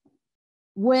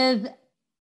 With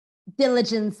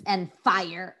diligence and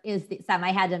fire is the Sam.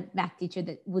 I had a math teacher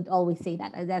that would always say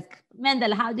that. I'd ask,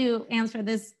 Mendel, how do you answer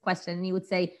this question? And he would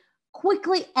say,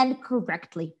 quickly and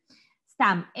correctly.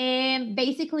 Sam,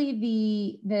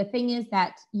 basically the thing is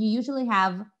that you usually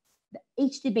have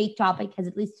each debate topic has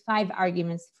at least 5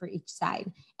 arguments for each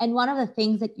side. And one of the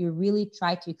things that you really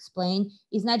try to explain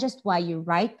is not just why you're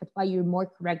right, but why you're more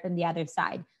correct than the other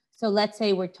side. So let's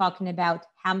say we're talking about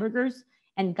hamburgers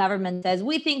and government says,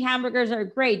 we think hamburgers are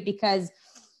great because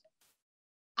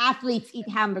athletes eat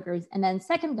hamburgers. And then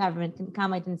second government can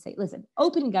come out and say, listen,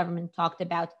 open government talked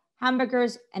about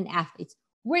hamburgers and athletes.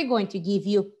 We're going to give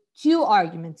you 2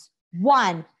 arguments.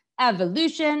 1,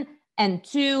 evolution, and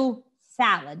 2,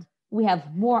 salad. We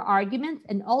have more arguments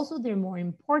and also they're more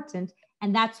important.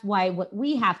 And that's why what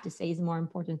we have to say is more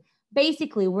important.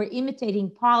 Basically, we're imitating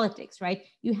politics, right?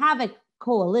 You have a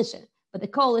coalition, but the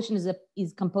coalition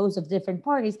is composed of different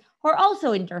parties who are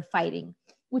also interfighting,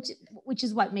 which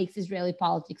is what makes Israeli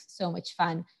politics so much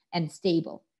fun and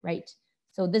stable, right?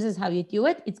 So this is how you do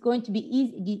it. It's going to be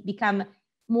easy, become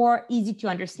more easy to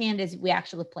understand as we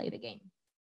actually play the game.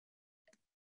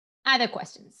 Other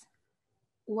questions?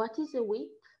 What is a whip?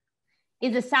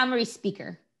 It's a summary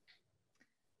speaker.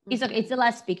 It's okay. It's the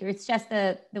last speaker. It's just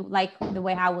the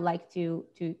way I would like to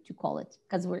call it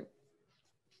because we're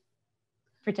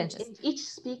pretentious. Each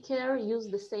speaker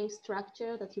used the same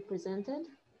structure that you presented?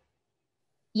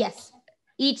 Yes.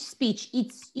 Each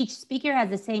speaker has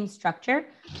the same structure.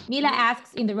 Mila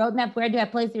asks in the roadmap, where do I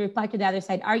place the reply to the other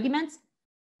side arguments?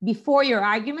 Before your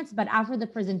arguments, but after the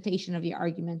presentation of your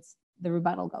arguments, the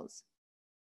rebuttal goes.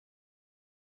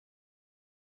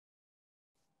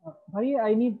 Varia,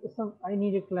 I need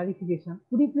a clarification.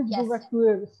 Could you please go back to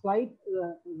your slide?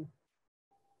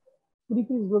 Could you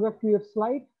please go back to your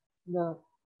slide?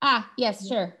 Yes,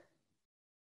 sure.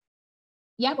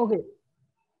 Yep. Okay.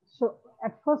 So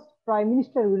at first, Prime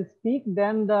Minister will speak,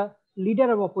 then the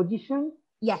leader of opposition.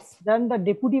 Yes. Then the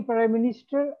Deputy Prime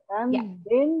Minister, and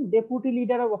then Deputy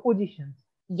Leader of Opposition.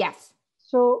 Yes.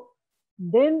 So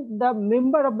then the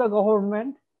member of the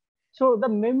government. So the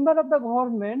member of the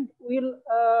government will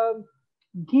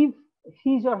give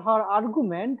his or her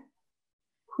argument,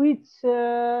 which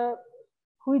I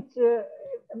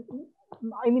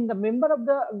mean the member of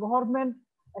the government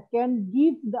can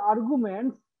give the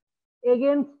arguments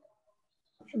against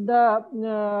the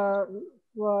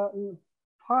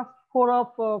first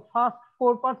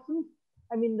 4 persons.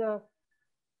 I mean the.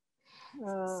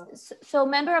 So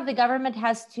member of the government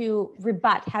has to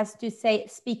rebut, has to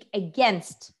speak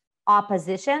against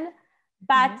opposition,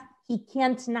 but he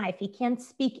can't deny, he can't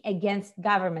speak against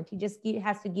government. He just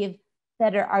has to give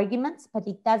better arguments, but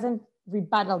he doesn't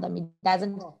rebuttal them. He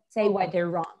doesn't say why they're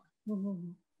wrong.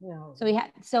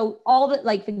 So all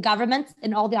the governments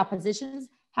and all the oppositions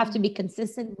have to be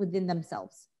consistent within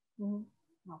themselves.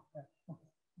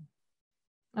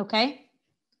 Okay.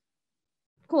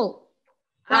 Cool.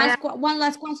 One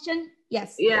last question.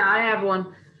 Yes. Yeah, I have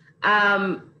one.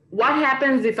 What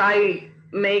happens if I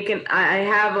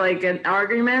have like an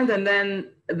argument and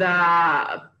then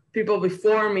the people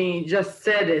before me just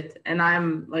said it and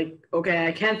I'm like, okay,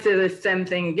 I can't say the same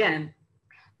thing again?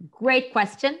 Great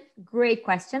question. Great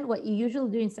question. What you usually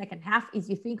do in second half is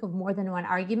you think of more than one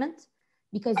argument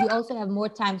because you also have more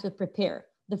time to prepare.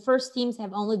 The first teams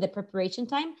have only the preparation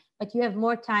time, but you have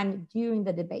more time during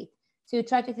the debate. So you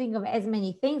try to think of as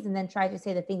many things and then try to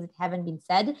say the things that haven't been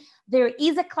said. There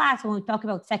is a class when we talk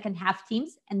about second half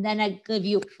teams, and then I give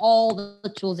you all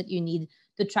the tools that you need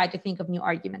to try to think of new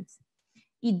arguments.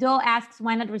 Ido asks,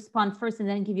 why not respond first and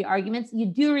then give you arguments? You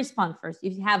do respond first.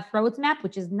 If you have roadmap,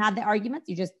 which is not the arguments,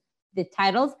 you just the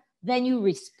titles, then you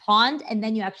respond and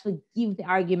then you actually give the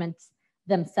arguments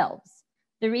themselves.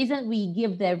 The reason we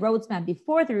give the roadmap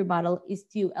before the rebuttal is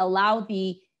to allow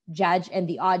the judge and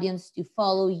the audience to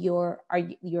follow your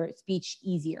speech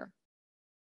easier.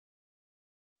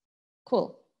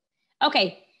 Cool.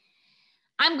 Okay,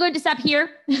 I'm going to stop here.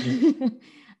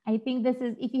 I think this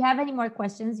is, if you have any more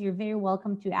questions, you're very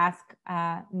welcome to ask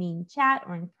me in chat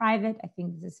or in private. I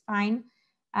think this is fine.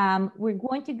 We're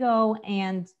going to go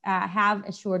and have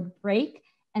a short break.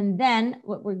 And then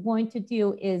what we're going to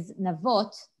do is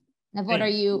Navot. Navot,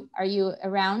 hey. Are you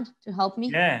around to help me?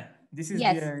 Yeah. This is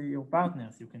your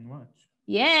partners, you can watch.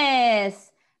 Yes.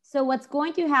 So what's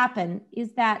going to happen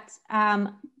is that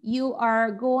you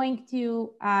are going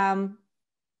to,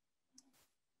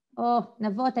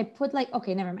 Navot, I put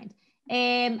okay, never mind.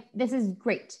 This is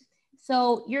great.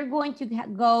 So you're going to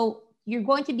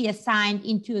be assigned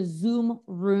into a Zoom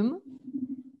room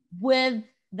with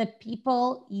the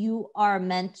people you are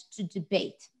meant to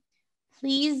debate.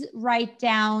 Please write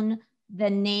down the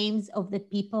names of the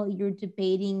people you're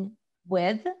debating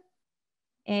with.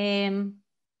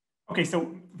 Okay,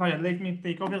 so Varia, let me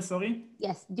take over, sorry.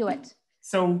 Yes, do it.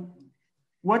 So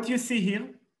what you see here,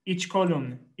 each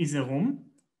column is a room,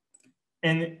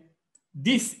 and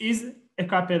this is a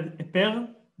pair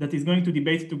that is going to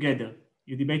debate together.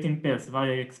 You debate in pairs.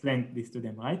 Varia explained this to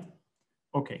them, right?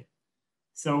 Okay.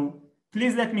 So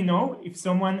please let me know if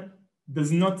someone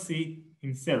does not see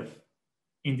himself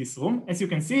in this room. As you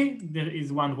can see, there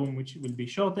is one room which will be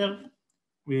shorter.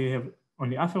 We have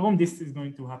only half a room. This is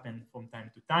going to happen from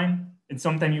time to time. And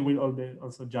sometimes you will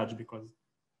also judge because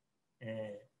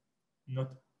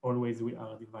not always we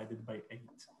are divided by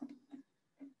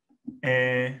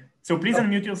 8. So please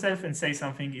unmute yourself and say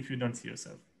something if you don't see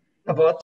yourself. About